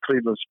huge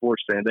Cleveland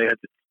sports fan.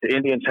 The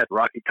Indians had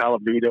Rockey Felker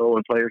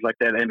and players like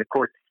that. And of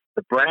course,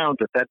 the Browns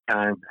at that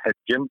time had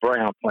Jim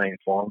Brown playing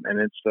for them. And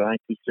it's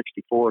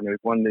 1964, and the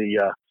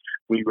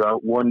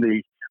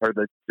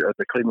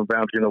Cleveland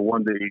Browns,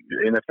 won the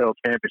NFL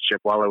championship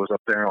while I was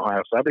up there in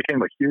Ohio. So I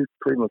became a huge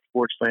Cleveland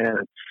sports fan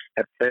and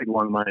have stayed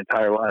one my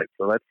entire life.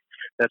 So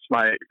that's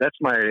my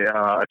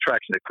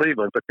attraction to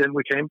Cleveland. But then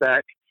we came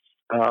back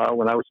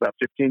when I was about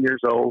 15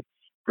 years old,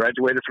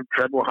 graduated from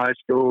Treadwell High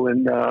School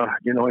in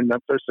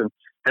Memphis, and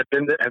have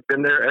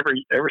been there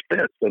ever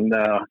since. And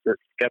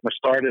got my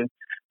start in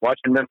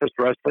watching Memphis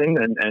wrestling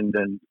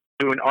and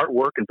doing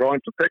artwork and drawing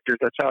some pictures.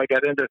 That's how I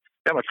got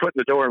my foot in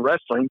the door in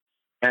wrestling.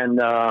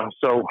 And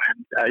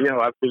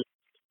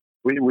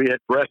we had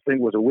wrestling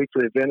was a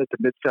weekly event at the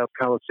Mid-South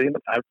Coliseum.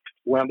 I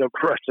wound up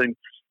wrestling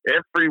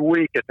every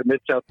week at the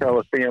Mid-South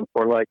Coliseum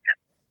for like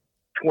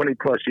 20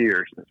 plus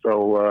years.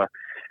 So,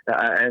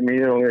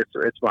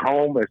 it's my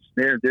home. It's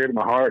near and dear to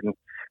my heart, and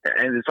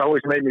it's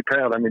always made me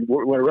proud. I mean,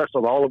 when I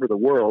wrestled all over the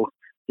world,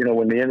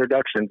 when the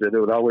introductions, it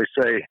would always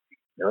say,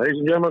 "Ladies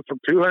and gentlemen, from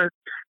 200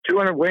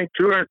 weighing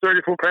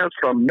 234 pounds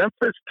from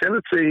Memphis,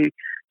 Tennessee,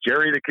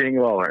 Jerry the King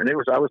Lawler." And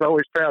I was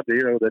always proud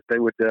to, that they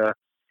would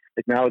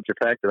acknowledge the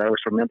fact that I was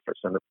from Memphis,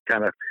 and it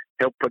kind of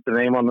helped put the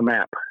name on the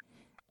map.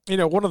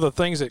 One of the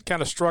things that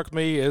kind of struck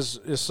me is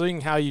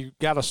seeing how you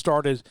got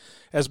started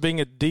as being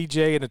a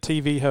DJ and a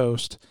TV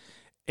host.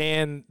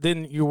 And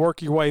then you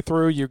work your way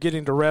through, you're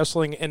getting to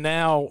wrestling, and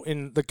now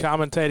in the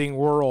commentating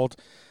world,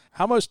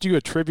 how much do you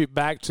attribute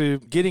back to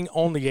getting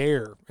on the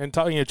air? And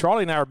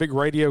Charlie and I are big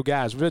radio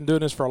guys. We've been doing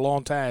this for a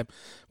long time.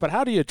 But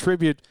how do you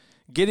attribute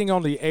getting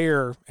on the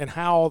air and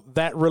how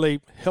that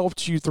really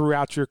helped you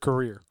throughout your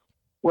career?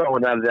 Well,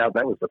 without a doubt,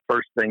 that was the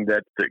first thing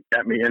that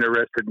got me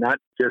interested, not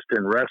just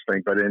in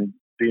wrestling, but in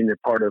being a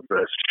part of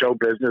the show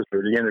business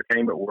or the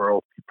entertainment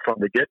world from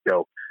the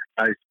get-go.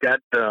 I got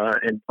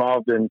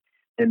involved in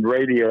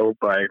radio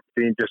by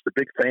being just a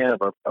big fan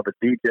of a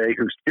DJ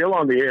who's still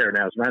on the air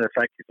now. As a matter of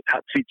fact, he's a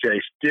top DJ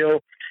still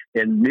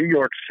in New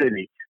York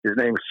City. His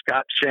name is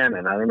Scott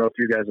Shannon. I don't know if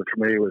you guys are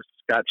familiar with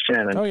Scott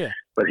Shannon. Oh, yeah.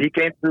 But he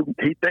came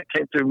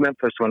through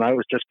Memphis when I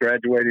was just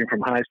graduating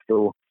from high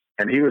school,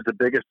 and he was the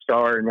biggest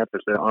star in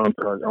Memphis on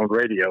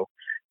radio.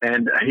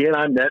 And he and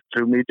I met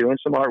through me doing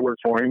some artwork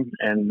for him,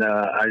 and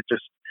I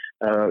just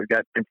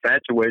got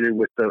infatuated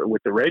with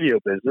the radio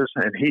business,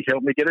 and he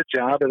helped me get a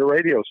job at a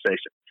radio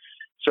station.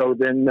 So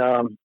then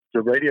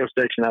the radio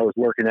station I was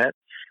working at,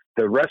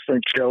 the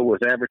wrestling show was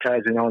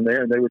advertising on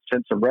there, and they would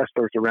send some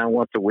wrestlers around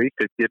once a week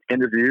to get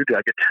interviewed.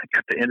 I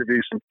got to interview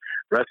some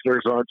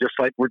wrestlers on just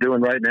like we're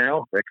doing right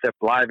now, except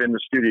live in the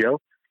studio.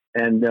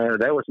 And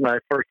that was my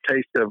first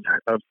taste of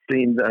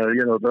seeing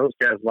those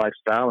guys'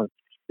 lifestyle. And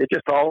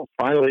it all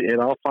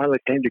finally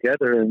came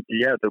together. And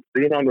yeah,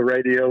 being on the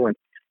radio and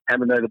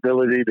having that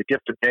ability, the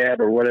gift of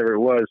gab or whatever it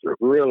was,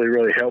 really,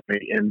 really helped me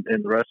in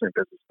the wrestling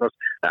business.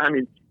 I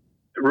mean,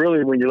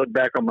 really, when you look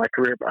back on my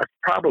career, I'm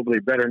probably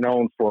better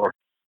known for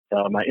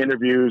my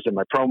interviews and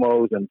my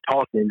promos and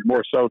talking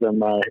more so than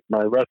my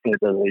wrestling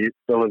ability.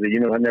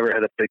 I never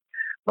had a big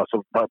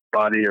muscle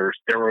body or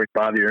steroid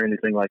body or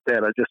anything like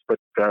that.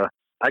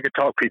 I could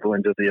talk people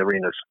into the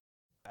arenas.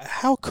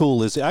 How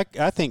cool is it?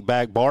 I think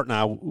back, Bart and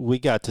I, we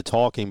got to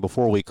talking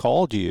before we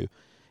called you,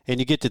 and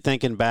you get to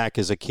thinking back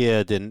as a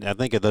kid, and I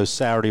think of those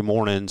Saturday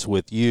mornings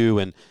with you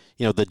and,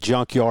 the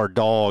junkyard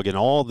dog and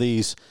all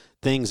these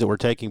things that were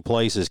taking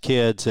place as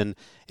kids. And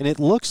it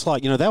looks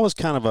like, that was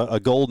kind of a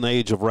golden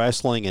age of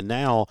wrestling, and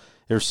now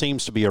there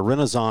seems to be a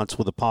renaissance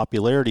with the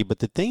popularity. But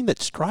the thing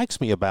that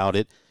strikes me about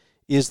it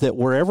is that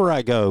wherever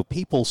I go,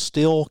 people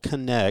still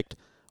connect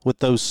with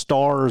those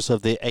stars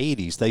of the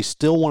 80s. They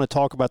still want to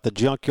talk about the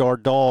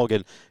Junkyard Dog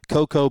and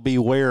Coco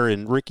Beware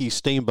and Ricky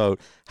Steamboat.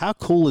 How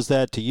cool is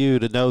that to you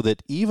to know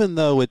that even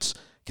though it's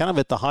kind of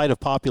at the height of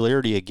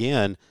popularity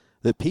again,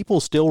 that people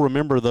still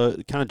remember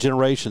the kind of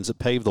generations that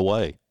paved the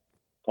way?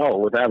 Oh,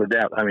 without a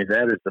doubt. I mean,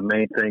 that is the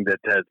main thing that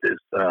is,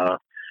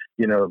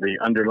 the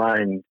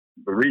underlying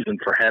reason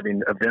for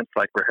having events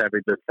like we're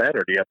having this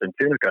Saturday up in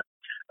Tunica.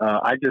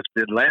 I just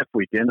did last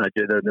weekend. I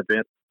did an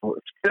event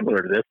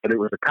similar to this, but it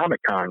was a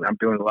Comic-Con. I'm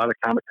doing a lot of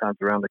Comic-Cons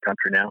around the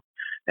country now.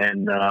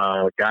 And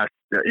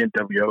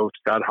NWO,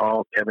 Scott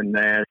Hall, Kevin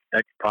Nash,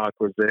 X-Pac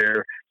was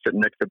there, sitting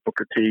next to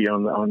Booker T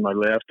on my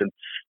left.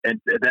 And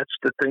that's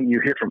the thing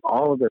you hear from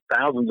all of the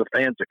thousands of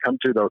fans that come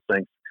to those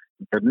things.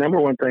 The number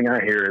one thing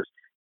I hear is,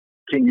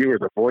 King, you are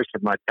the voice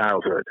of my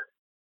childhood.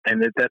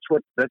 And that's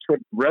what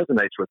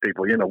resonates with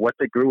people, what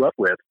they grew up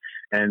with.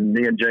 And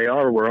me and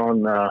JR were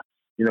on,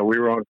 we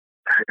were on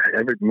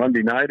every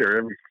Monday night or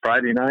every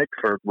Friday night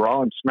for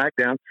Raw and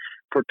SmackDown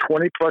for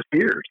 20 plus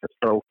years.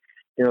 So,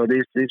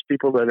 these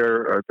people that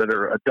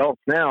are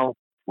adults now,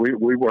 we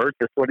were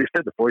just what he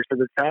said, the voice of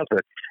their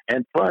childhood.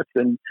 And plus,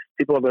 and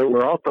people that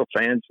were also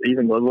fans,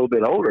 even a little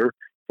bit older,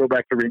 go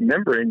back to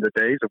remembering the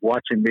days of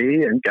watching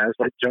me and guys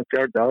like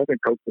Junkyard Dog and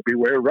Coco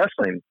Beware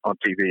wrestling on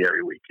TV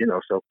every week.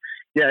 So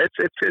yeah,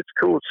 it's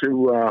cool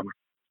to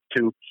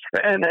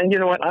and you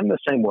know what, I'm the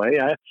same way.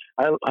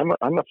 I'm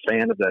a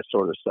fan of that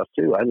sort of stuff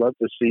too. I love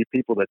to see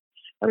people that,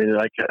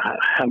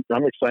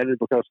 I'm excited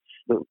because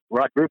the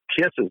rock group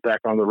Kiss is back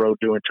on the road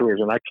doing tours,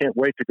 and I can't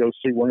wait to go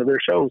see one of their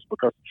shows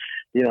because,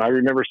 I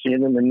remember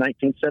seeing them in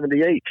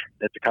 1978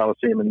 at the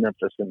Coliseum in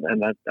Memphis,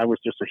 and I was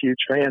just a huge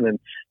fan, and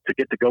to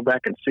get to go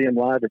back and see them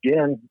live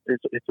again,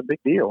 it's a big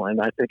deal, and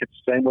I think it's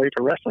the same way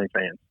for wrestling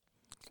fans.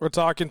 We're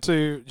talking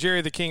to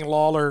Jerry the King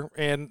Lawler,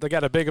 and they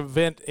got a big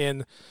event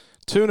in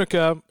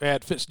Tunica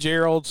at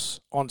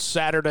Fitzgerald's on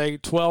Saturday,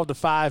 12 to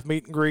 5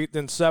 meet and greet,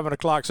 then 7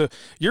 o'clock. So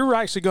you're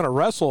actually going to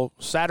wrestle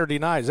Saturday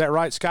night. Is that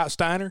right, Scott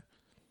Steiner?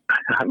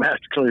 I'm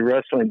actually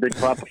wrestling Big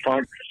Papa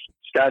Funk,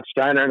 Scott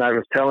Steiner, and I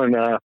was telling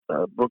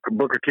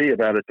Booker T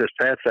about it this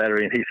past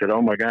Saturday, and he said,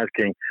 "Oh my gosh,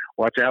 King,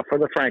 watch out for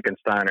the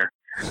Frankensteiner,"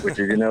 which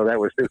is, that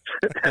was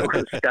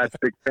Scott's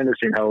big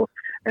finishing hole,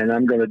 and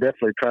I'm going to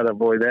definitely try to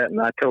avoid that.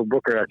 And I told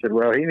Booker, I said,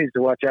 well, he needs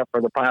to watch out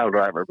for the pile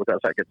driver because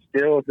I could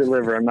still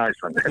deliver a nice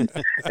one,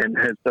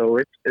 and so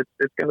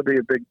it's going to be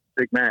a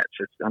big match.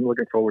 I'm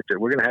looking forward to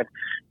it. We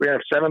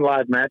have 7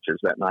 live matches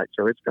that night,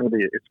 so it's going to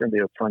be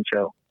a fun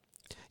show.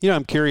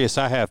 I'm curious.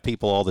 I have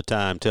people all the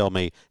time tell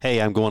me,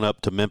 hey, I'm going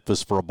up to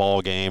Memphis for a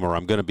ball game, or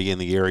I'm going to be in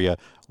the area.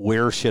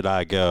 Where should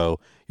I go?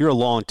 You're a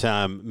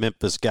longtime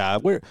Memphis guy.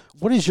 What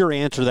is your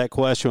answer to that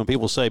question when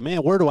people say, man,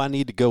 where do I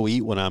need to go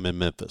eat when I'm in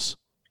Memphis?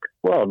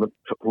 Well,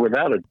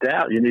 without a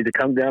doubt, you need to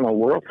come down on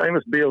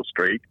world-famous Beale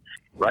Street.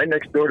 Right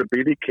next door to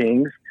B.B.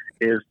 King's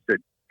is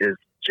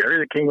Jerry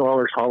the King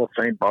Lawler's Hall of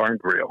Fame Bar and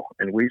Grill,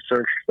 and we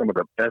serve some of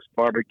the best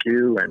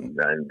barbecue and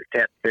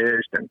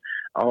catfish and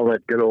all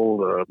that good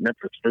old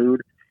Memphis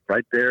food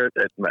right there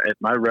at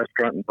my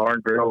restaurant and Bar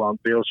and Grill on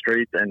Beale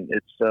Street. And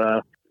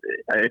it's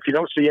if you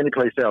don't see any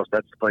place else,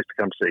 that's the place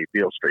to come see,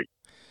 Beale Street.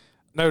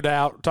 No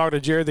doubt. Talking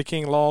to Jerry the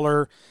King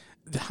Lawler,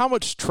 how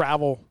much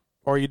travel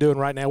are you doing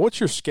right now? What's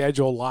your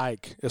schedule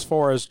like as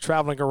far as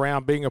traveling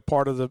around, being a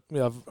part of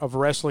of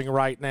wrestling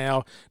right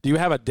now? Do you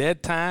have a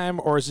dead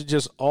time, or is it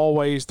just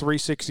always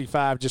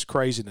 365, just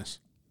craziness?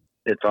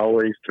 It's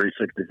always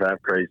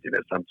 365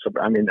 craziness.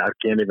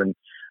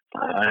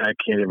 I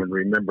can't even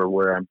remember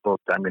where I'm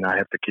booked. I mean, I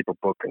have to keep a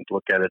book and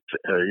look at it,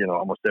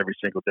 almost every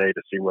single day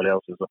to see what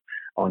else is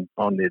on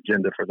the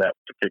agenda for that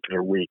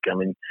particular week. I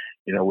mean,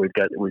 we've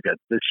got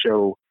this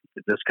show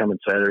this coming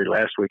Saturday.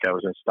 Last week I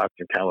was in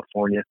Stockton,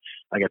 California.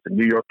 I got the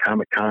New York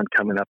Comic-Con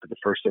coming up at the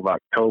 1st of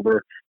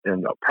October,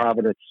 and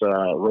Providence,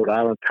 Rhode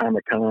Island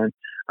Comic-Con.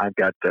 I've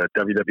got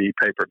WWE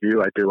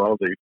pay-per-view. I do all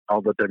the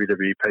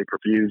WWE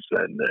pay-per-views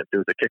and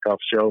do the kickoff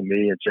show.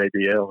 Me and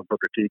JBL and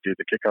Booker T do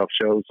the kickoff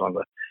shows on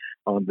the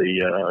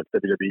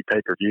WWE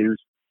pay-per-views.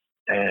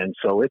 And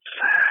so it's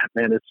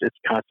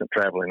constant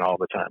traveling all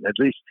the time, at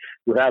least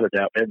without a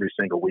doubt every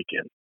single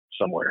weekend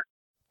somewhere.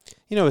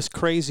 As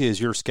crazy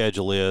as your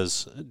schedule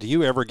is, do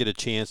you ever get a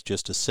chance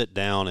just to sit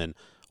down and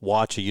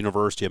watch a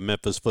University of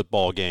Memphis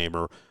football game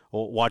or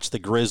watch the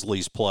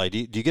Grizzlies play? Do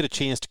you get a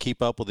chance to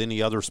keep up with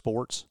any other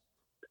sports?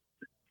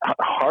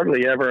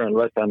 Hardly ever,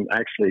 unless I'm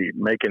actually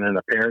making an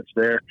appearance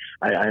there.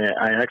 I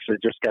actually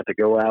just got to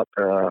go out.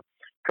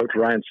 Coach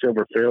Ryan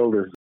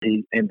Silverfield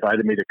he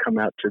invited me to come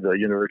out to the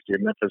University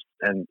of Memphis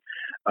and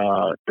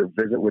to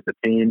visit with the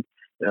team.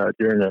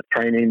 during a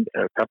training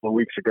a couple of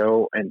weeks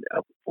ago, and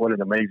what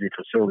an amazing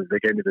facility. They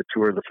gave me the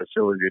tour of the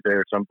facility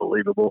there. It's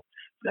unbelievable.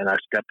 And I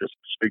got to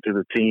speak to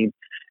the team.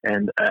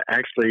 And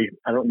actually,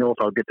 I don't know if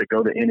I'll get to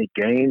go to any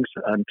games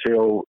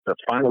until the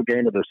final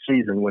game of the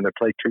season when they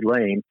play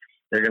Tulane.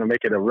 They're going to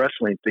make it a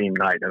wrestling theme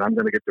night, and I'm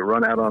going to get to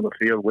run out on the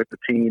field with the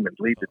team and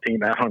lead the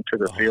team out onto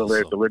the field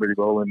there at the Liberty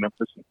Bowl in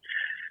Memphis. And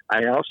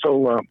I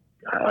also,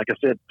 like I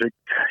said, big,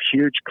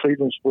 huge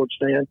Cleveland sports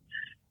fan.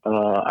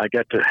 I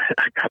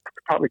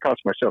probably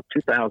cost myself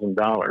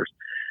 $2,000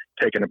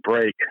 taking a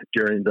break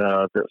during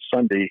the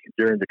Sunday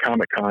during the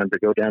Comic-Con to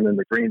go down in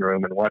the green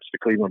room and watch the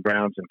Cleveland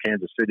Browns and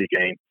Kansas City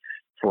game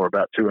for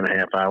about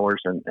 2.5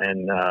 hours.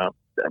 And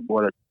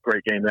what a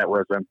great game that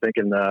was. I'm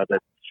thinking that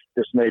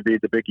this may be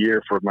the big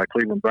year for my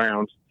Cleveland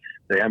Browns.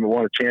 They haven't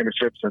won a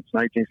championship since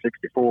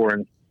 1964,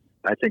 and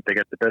I think they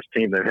got the best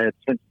team they've had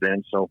since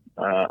then. So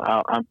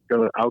I'll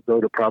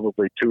go to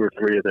probably 2 or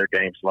 3 of their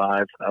games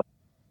live. I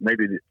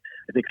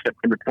think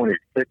September 26th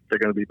they're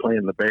going to be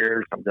playing the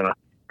Bears. I'm going to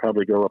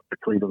probably go up to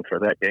Cleveland for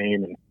that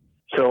game, and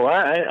so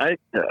I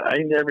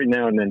every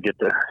now and then get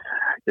to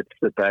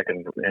sit back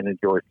and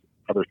enjoy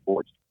other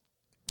sports.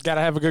 Got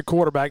to have a good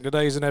quarterback in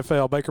today's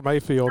NFL, Baker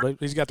Mayfield.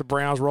 He's got the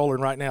Browns rolling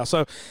right now.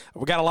 So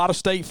we got a lot of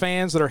state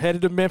fans that are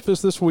headed to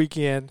Memphis this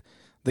weekend.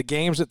 The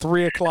game's at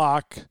 3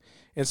 o'clock,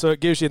 and so it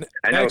gives you an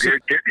I know.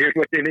 Here's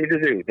what they need to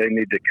do. They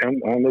need to come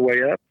on the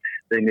way up.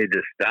 They need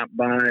to stop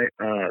by.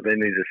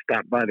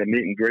 The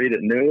meet and greet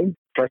at noon.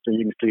 Plus,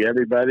 you can see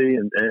everybody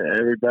and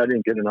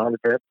get an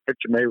autograph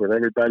picture made with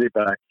everybody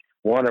by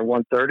 1 or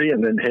 1:30,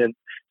 and then head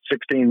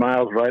 16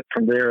 miles right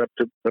from there up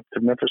to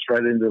Memphis,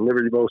 right into the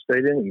Liberty Bowl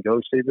Stadium, and go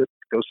see the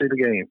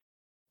game.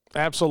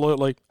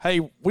 Absolutely.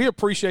 Hey, we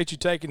appreciate you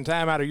taking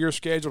time out of your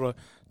schedule to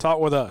talk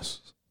with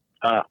us.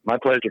 My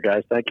pleasure,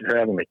 guys. Thank you for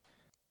having me.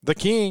 The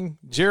King,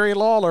 Jerry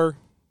Lawler.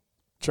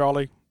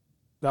 Charlie,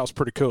 that was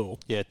pretty cool.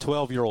 Yeah,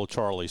 12-year-old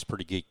Charlie's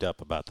pretty geeked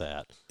up about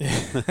that.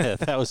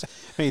 That was,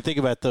 I mean, think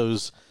about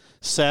those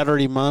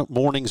Saturday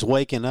mornings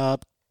waking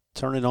up,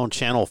 turning on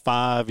Channel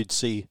 5, you'd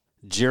see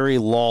Jerry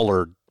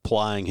Lawler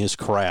plying his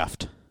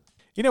craft.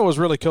 You know what's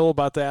really cool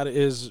about that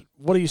is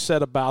what he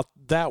said about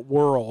that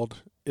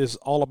world is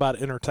all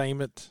about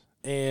entertainment,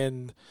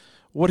 and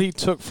what he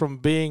took from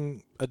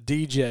being a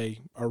DJ,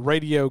 a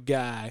radio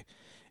guy,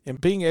 and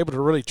being able to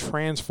really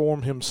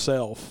transform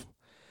himself.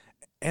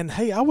 And,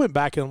 hey, I went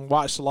back and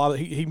watched a lot of –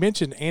 he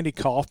mentioned Andy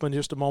Kaufman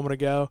just a moment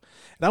ago,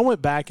 and I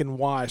went back and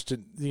watched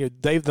the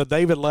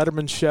David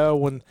Letterman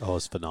show. Oh,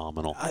 it's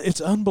phenomenal. It's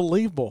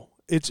unbelievable.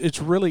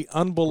 It's really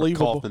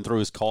unbelievable. Where Kaufman threw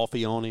his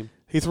coffee on him.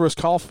 He threw his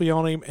coffee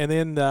on him, and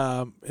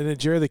then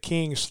Jerry the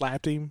King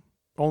slapped him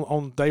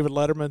on David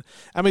Letterman.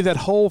 I mean, that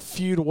whole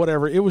feud,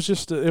 whatever, it was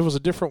just it was a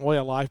different way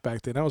of life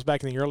back then. That was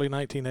back in the early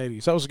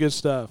 1980s. That was good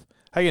stuff.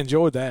 I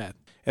enjoyed that.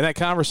 And that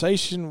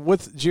conversation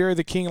with Jerry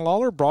the King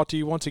Lawler brought to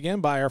you once again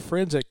by our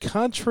friends at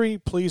Country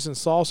Pleasing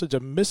Sausage, a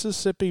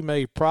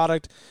Mississippi-made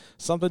product,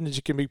 something that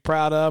you can be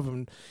proud of.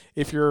 And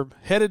if you're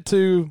headed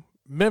to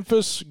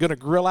Memphis, going to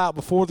grill out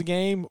before the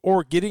game,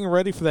 or getting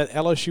ready for that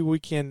LSU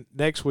weekend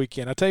next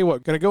weekend, I tell you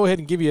what, going to go ahead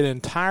and give you an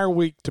entire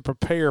week to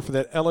prepare for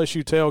that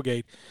LSU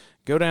tailgate.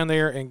 Go down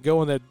there and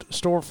go in that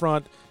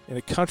storefront in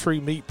the Country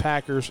Meat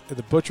Packers at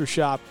the butcher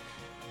shop.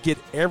 Get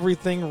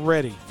everything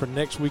ready for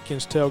next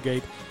weekend's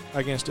tailgate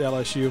against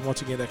LSU. And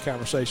once again, that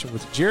conversation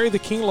with Jerry the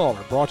King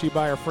Lawler, brought to you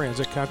by our friends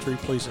at Country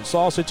Pleasing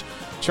Sausage.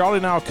 Charlie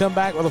and I will come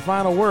back with a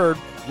final word.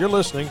 You're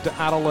listening to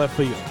Out of Left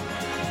Field.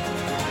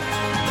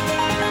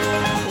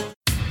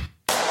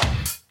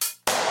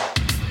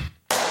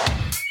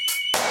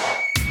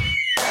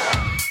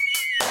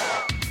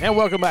 And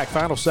welcome back.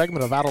 Final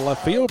segment of Out of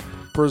Left Field,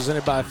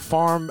 presented by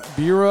Farm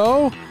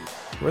Bureau.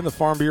 We're in the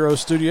Farm Bureau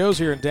studios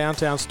here in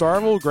downtown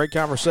Starkville. Great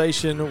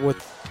conversation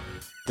with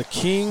the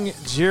King,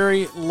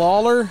 Jerry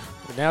Lawler.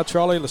 And now,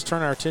 Charlie, let's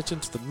turn our attention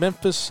to the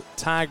Memphis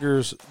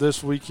Tigers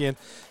this weekend.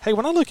 Hey,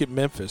 when I look at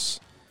Memphis,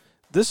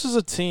 this is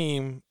a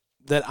team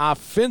that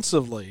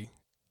offensively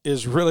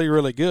is really,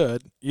 really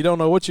good. You don't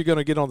know what you're going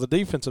to get on the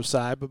defensive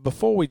side, but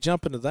before we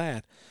jump into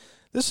that,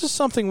 this is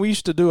something we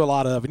used to do a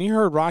lot of, and you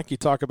heard Rocky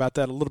talk about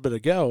that a little bit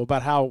ago,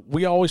 about how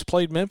we always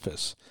played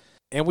Memphis,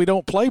 and we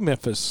don't play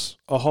Memphis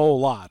a whole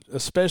lot,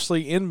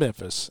 especially in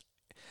Memphis.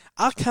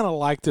 I kind of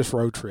like this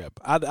road trip.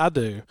 I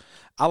do.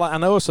 I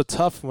know it's a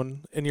tough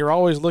one, and you're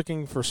always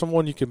looking for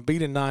someone you can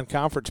beat in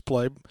non-conference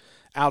play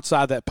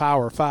outside that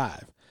Power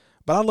 5.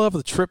 But I love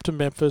the trip to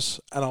Memphis,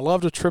 and I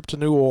love the trip to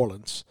New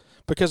Orleans,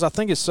 because I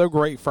think it's so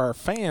great for our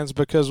fans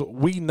because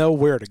we know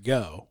where to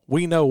go.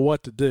 We know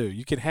what to do.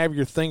 You can have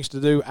your things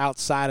to do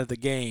outside of the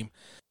game.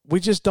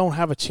 We just don't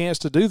have a chance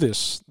to do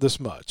this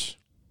much.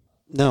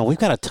 No, we've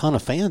got a ton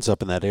of fans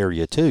up in that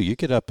area, too. You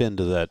get up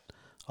into that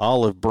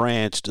Olive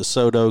Branch,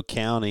 DeSoto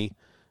County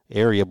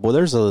area. Boy,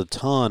 there's a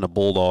ton of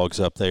Bulldogs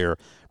up there.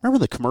 Remember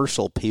the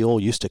commercial appeal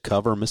used to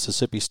cover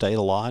Mississippi State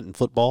a lot in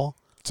football?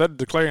 It said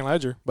Declaring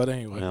Ledger, but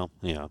anyway. Well,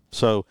 yeah.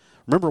 So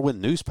remember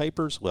when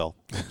newspapers? Well,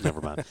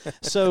 never mind.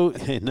 So,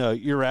 no,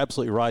 you're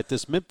absolutely right.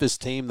 This Memphis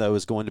team, though,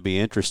 is going to be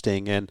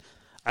interesting. And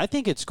I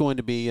think it's going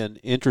to be an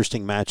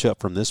interesting matchup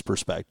from this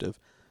perspective.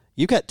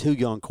 You've got two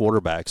young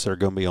quarterbacks that are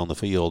going to be on the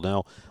field.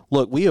 Now,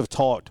 look, we have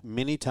talked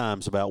many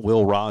times about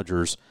Will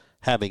Rogers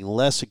having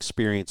less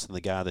experience than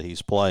the guy that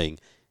he's playing.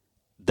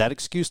 That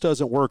excuse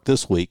doesn't work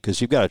this week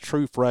because you've got a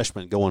true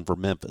freshman going for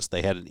Memphis.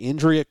 They had an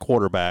injury at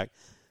quarterback,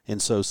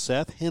 and so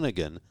Seth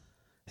Hennigan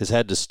has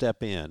had to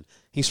step in.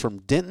 He's from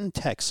Denton,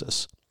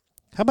 Texas.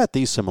 How about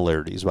these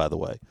similarities, by the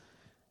way?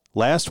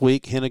 Last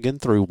week,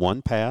 Hennigan threw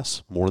one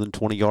pass more than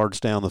 20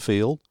 yards down the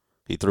field.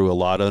 He threw a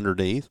lot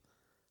underneath.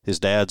 His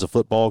dad's a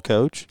football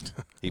coach.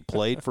 He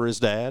played for his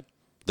dad.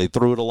 They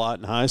threw it a lot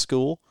in high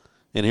school,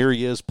 and here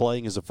he is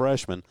playing as a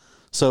freshman.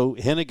 So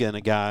Hennigan,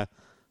 a guy,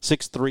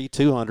 6'3",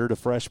 200, a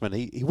freshman,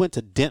 he went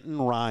to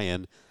Denton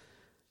Ryan,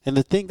 and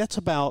the thing, that's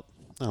about,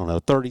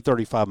 30,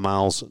 35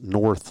 miles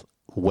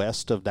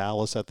northwest of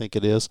Dallas, I think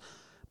it is.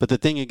 But the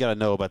thing you got to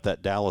know about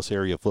that Dallas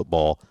area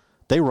football,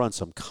 they run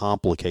some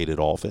complicated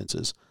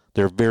offenses.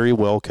 They're very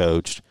well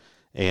coached,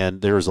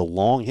 and there's a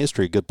long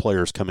history of good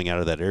players coming out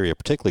of that area,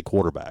 particularly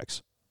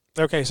quarterbacks.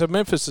 Okay, so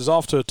Memphis is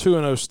off to a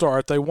 2-0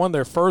 start. They won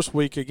their first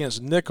week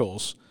against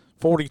Nichols,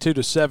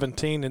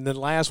 42-17, and then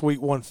last week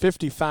won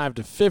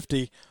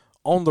 55-50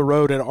 on the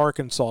road at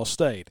Arkansas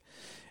State.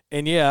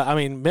 And, yeah, I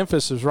mean,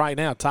 Memphis is right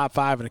now top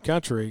 5 in the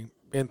country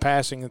in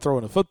passing and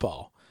throwing the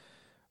football.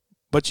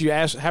 But you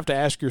have to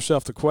ask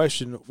yourself the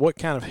question, what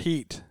kind of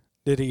heat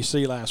did he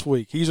see last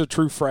week? He's a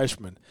true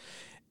freshman.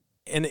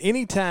 And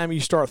anytime you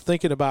start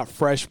thinking about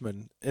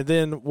freshmen and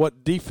then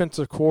what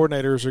defensive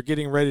coordinators are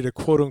getting ready to,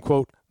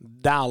 quote-unquote,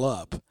 dial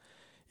up,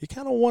 you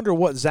kind of wonder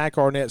what Zach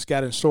Arnett's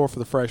got in store for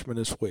the freshmen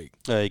this week.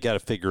 You got to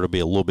figure it'll be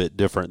a little bit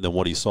different than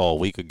what he saw a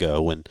week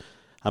ago, and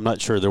I'm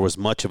not sure there was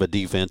much of a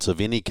defense of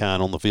any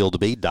kind on the field to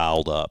be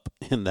dialed up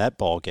in that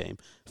ball game.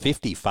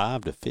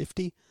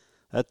 55-50,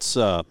 that's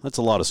a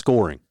lot of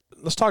scoring.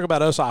 Let's talk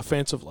about us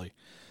offensively.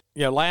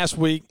 Last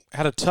week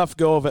had a tough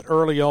go of it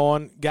early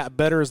on, got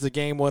better as the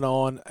game went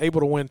on, able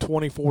to win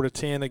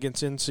 24-10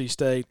 against NC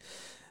State.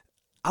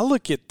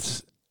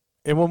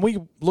 And when we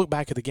look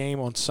back at the game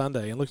on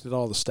Sunday and looked at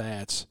all the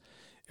stats,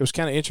 it was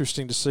kind of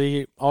interesting to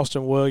see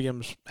Austin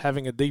Williams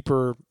having a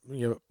deeper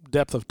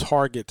depth of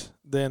target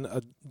than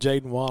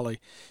Jaden Walley.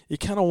 You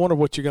kind of wonder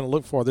what you're going to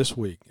look for this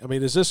week. I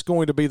mean, is this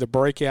going to be the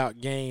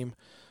breakout game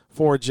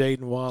for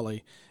Jaden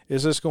Walley?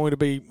 Is this going to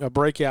be a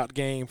breakout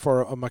game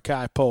for a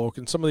Makai Polk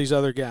and some of these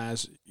other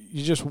guys?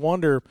 You just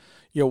wonder,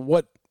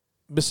 what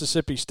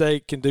Mississippi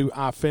State can do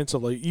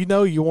offensively. You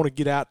want to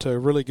get out to a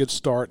really good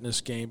start in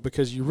this game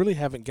because you really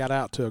haven't got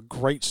out to a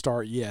great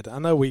start yet. I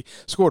know we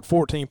scored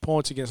 14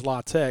 points against La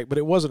Tech, but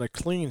it wasn't a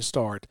clean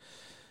start.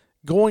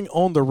 Going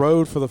on the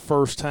road for the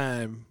first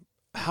time,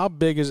 how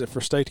big is it for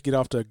State to get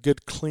off to a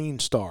good, clean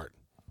start?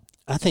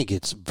 I think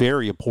it's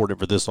very important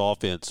for this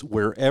offense,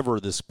 wherever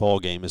this ball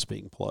game is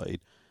being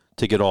played,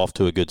 to get off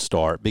to a good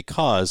start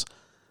because,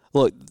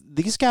 look,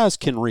 these guys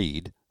can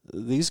read.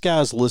 These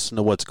guys listen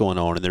to what's going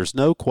on, and there's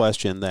no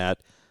question that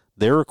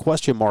there are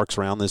question marks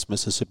around this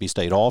Mississippi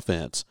State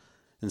offense,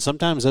 and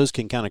sometimes those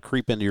can kind of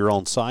creep into your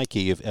own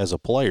psyche as a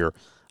player.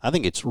 I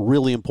think it's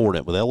really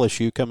important with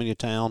LSU coming to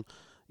town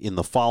in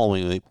the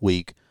following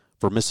week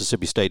for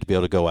Mississippi State to be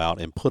able to go out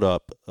and put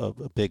up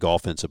a big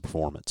offensive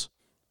performance.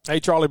 Hey,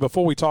 Charlie,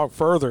 before we talk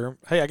further,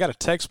 I got a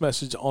text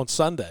message on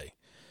Sunday.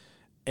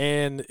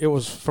 And it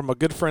was from a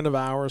good friend of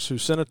ours who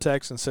sent a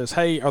text and says,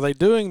 hey, are they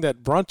doing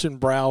that brunch and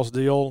browse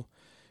deal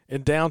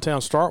in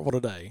downtown Starkville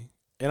today?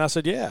 And I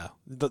said, yeah,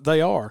 they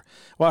are.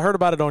 Well, I heard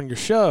about it on your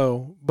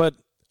show, but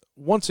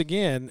once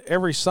again,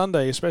 every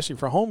Sunday, especially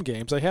for home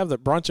games, they have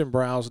that brunch and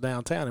browse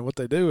downtown. And what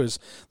they do is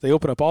they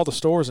open up all the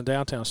stores in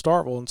downtown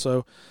Starkville. And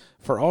so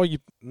for all you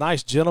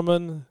nice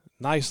gentlemen,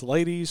 nice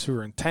ladies who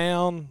are in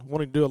town,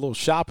 wanting to do a little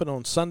shopping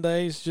on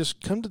Sundays,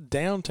 just come to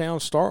downtown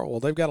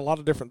Starkville. They've got a lot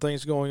of different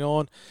things going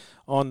on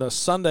the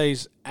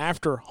Sundays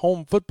after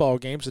home football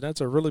games, and that's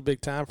a really big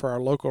time for our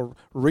local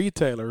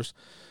retailers.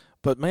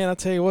 But, man, I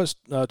tell you what,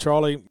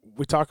 Charlie,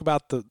 we talk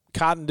about the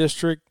Cotton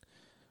District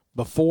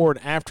before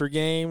and after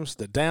games,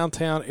 the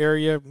downtown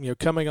area,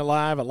 coming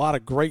alive, a lot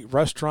of great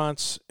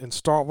restaurants in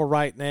Starkville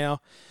right now.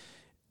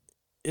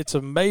 It's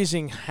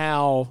amazing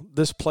how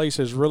this place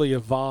has really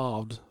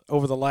evolved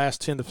over the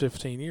last 10 to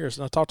 15 years.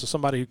 And I talked to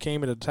somebody who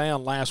came into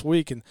town last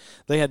week, and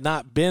they had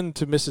not been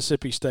to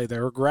Mississippi State. They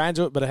were a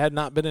graduate, but had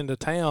not been into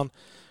town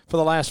for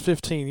the last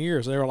 15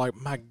 years. They were like,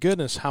 my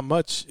goodness, how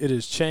much it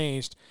has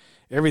changed.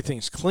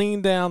 Everything's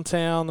clean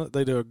downtown.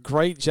 They do a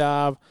great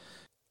job,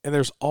 and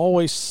there's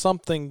always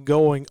something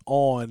going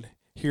on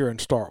here in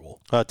Starkville.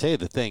 I'll tell you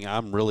the thing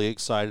I'm really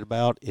excited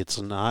about. It's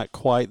not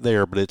quite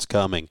there, but it's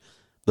coming.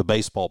 The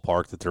baseball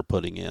park that they're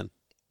putting in.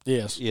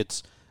 Yes.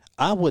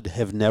 I would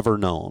have never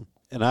known,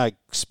 and I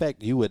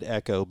expect you would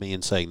echo me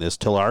in saying this,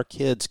 till our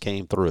kids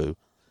came through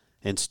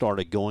and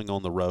started going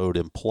on the road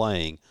and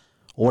playing,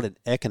 what an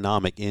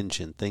economic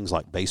engine things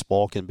like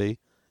baseball can be,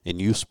 and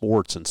youth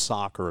sports and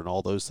soccer and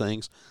all those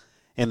things.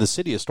 And the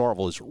city of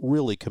Starkville has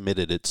really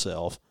committed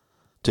itself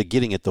to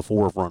getting at the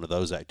forefront of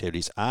those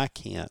activities. I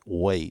can't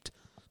wait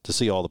to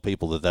see all the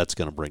people that's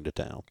going to bring to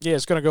town. Yeah,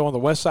 it's going to go on the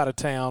west side of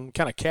town,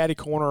 kind of catty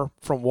corner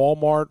from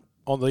Walmart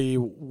on the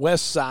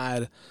west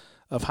side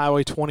of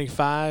Highway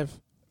 25.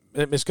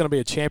 It's going to be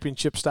a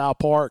championship-style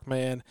park,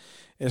 man.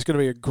 It's going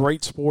to be a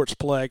great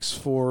sportsplex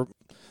for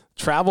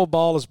travel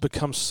ball has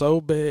become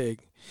so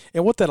big.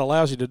 And what that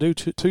allows you to do,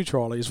 too,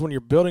 Charlie, is when you're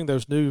building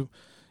those new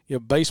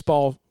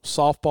baseball,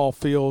 softball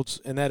fields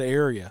in that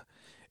area,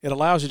 it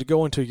allows you to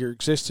go into your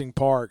existing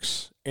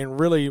parks and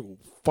really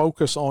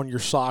focus on your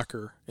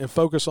soccer and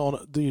focus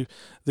on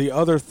the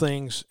other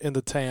things in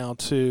the town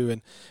too.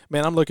 And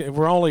man,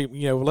 we're only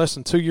less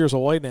than 2 years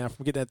away now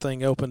from getting that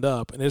thing opened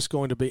up, and it's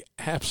going to be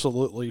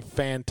absolutely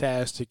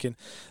fantastic. And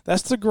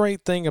that's the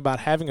great thing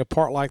about having a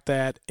park like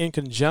that in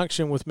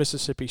conjunction with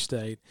Mississippi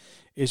State,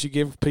 is you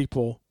give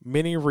people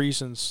many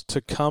reasons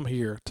to come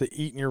here to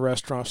eat in your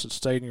restaurants and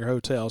stay in your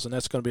hotels, and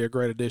that's going to be a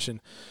great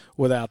addition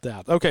without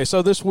doubt. Okay,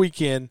 so this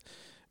weekend,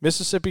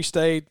 Mississippi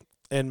State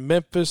and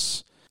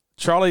Memphis.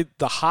 Charlie,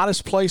 the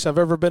hottest place I've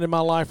ever been in my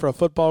life for a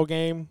football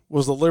game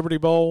was the Liberty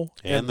Bowl.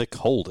 And the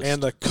coldest.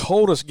 And the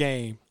coldest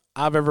game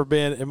I've ever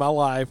been in my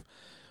life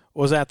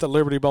was at the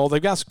Liberty Bowl.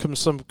 They've got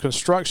some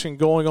construction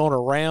going on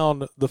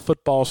around the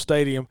football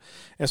stadium,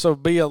 and so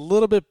be a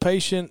little bit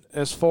patient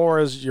as far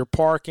as your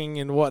parking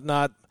and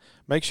whatnot.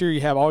 Make sure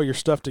you have all your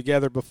stuff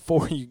together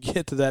before you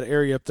get to that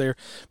area up there.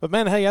 But,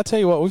 man, hey, I tell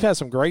you what, we've had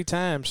some great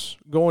times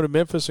going to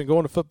Memphis and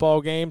going to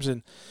football games,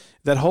 and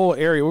that whole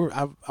area.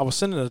 I was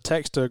sending a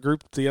text to a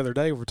group the other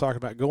day. We were talking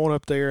about going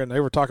up there, and they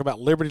were talking about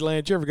Liberty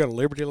Land. Did you ever go to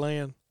Liberty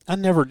Land? I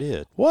never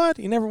did. What?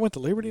 You never went to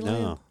Liberty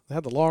Land? No. They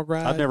had the log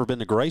ride? I've never been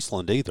to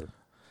Graceland either.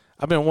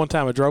 I've been one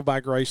time. I drove by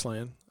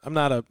Graceland. I'm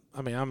not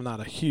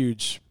a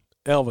huge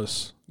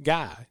Elvis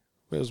guy.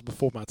 It was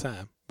before my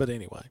time. But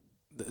anyway,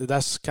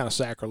 that's kind of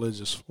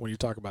sacrilegious when you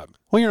talk about.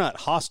 Well, you're not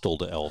hostile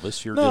to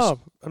Elvis.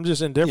 I'm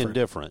just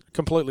indifferent.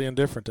 Completely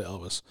indifferent to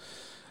Elvis.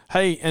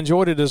 Hey,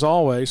 enjoyed it as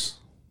always.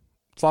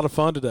 It's a lot of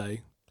fun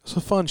today. It's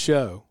a fun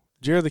show.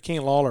 Jerry the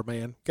King Lawler,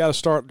 man, got to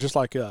start just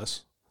like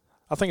us.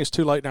 I think it's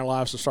too late in our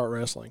lives to start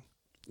wrestling.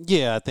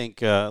 Yeah, I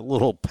think a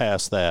little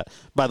past that.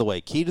 By the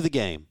way, key to the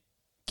game,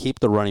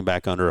 keep the running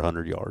back under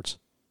 100 yards.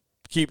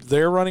 Keep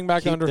their running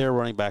back under? Keep their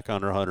running back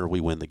under 100,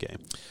 we win the game.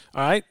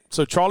 All right,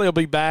 so Charlie will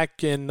be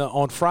back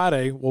on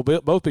Friday. We'll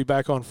both be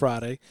back on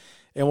Friday,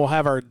 and we'll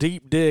have our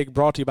deep dig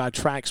brought to you by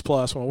Trax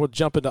Plus. We'll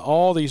jump into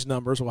all these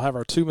numbers. We'll have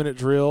our 2-minute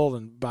drill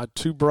and by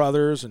two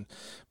brothers, and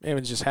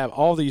just have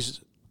all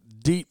these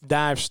deep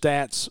dive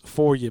stats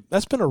for you.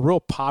 That's been a real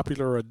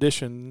popular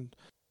addition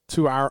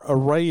to our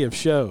array of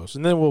shows.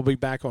 And then we'll be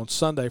back on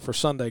Sunday for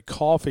Sunday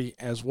Coffee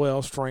as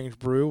well, Strange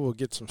Brew. We'll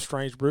get some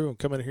Strange Brew and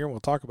come in here and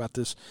we'll talk about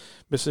this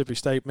Mississippi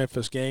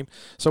State-Memphis game.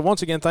 So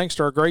once again, thanks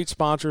to our great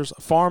sponsors,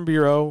 Farm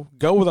Bureau.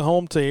 Go with the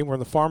home team. We're in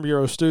the Farm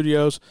Bureau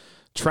studios.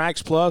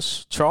 Trax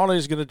Plus.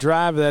 Charlie's going to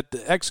drive that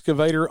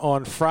excavator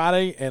on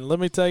Friday, and let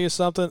me tell you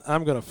something.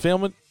 I'm going to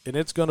film it, and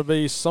it's going to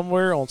be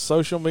somewhere on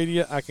social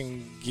media. I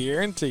can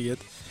guarantee it.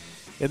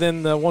 And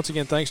then, once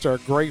again, thanks to our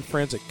great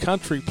friends at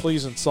Country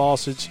Pleasing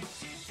Sausage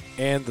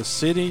and the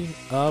city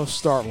of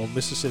Starkville,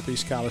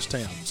 Mississippi's college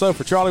town. So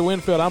for Charlie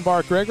Winfield, I'm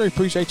Bart Gregory.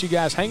 Appreciate you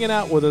guys hanging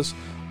out with us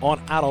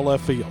on Out of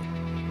Left Field.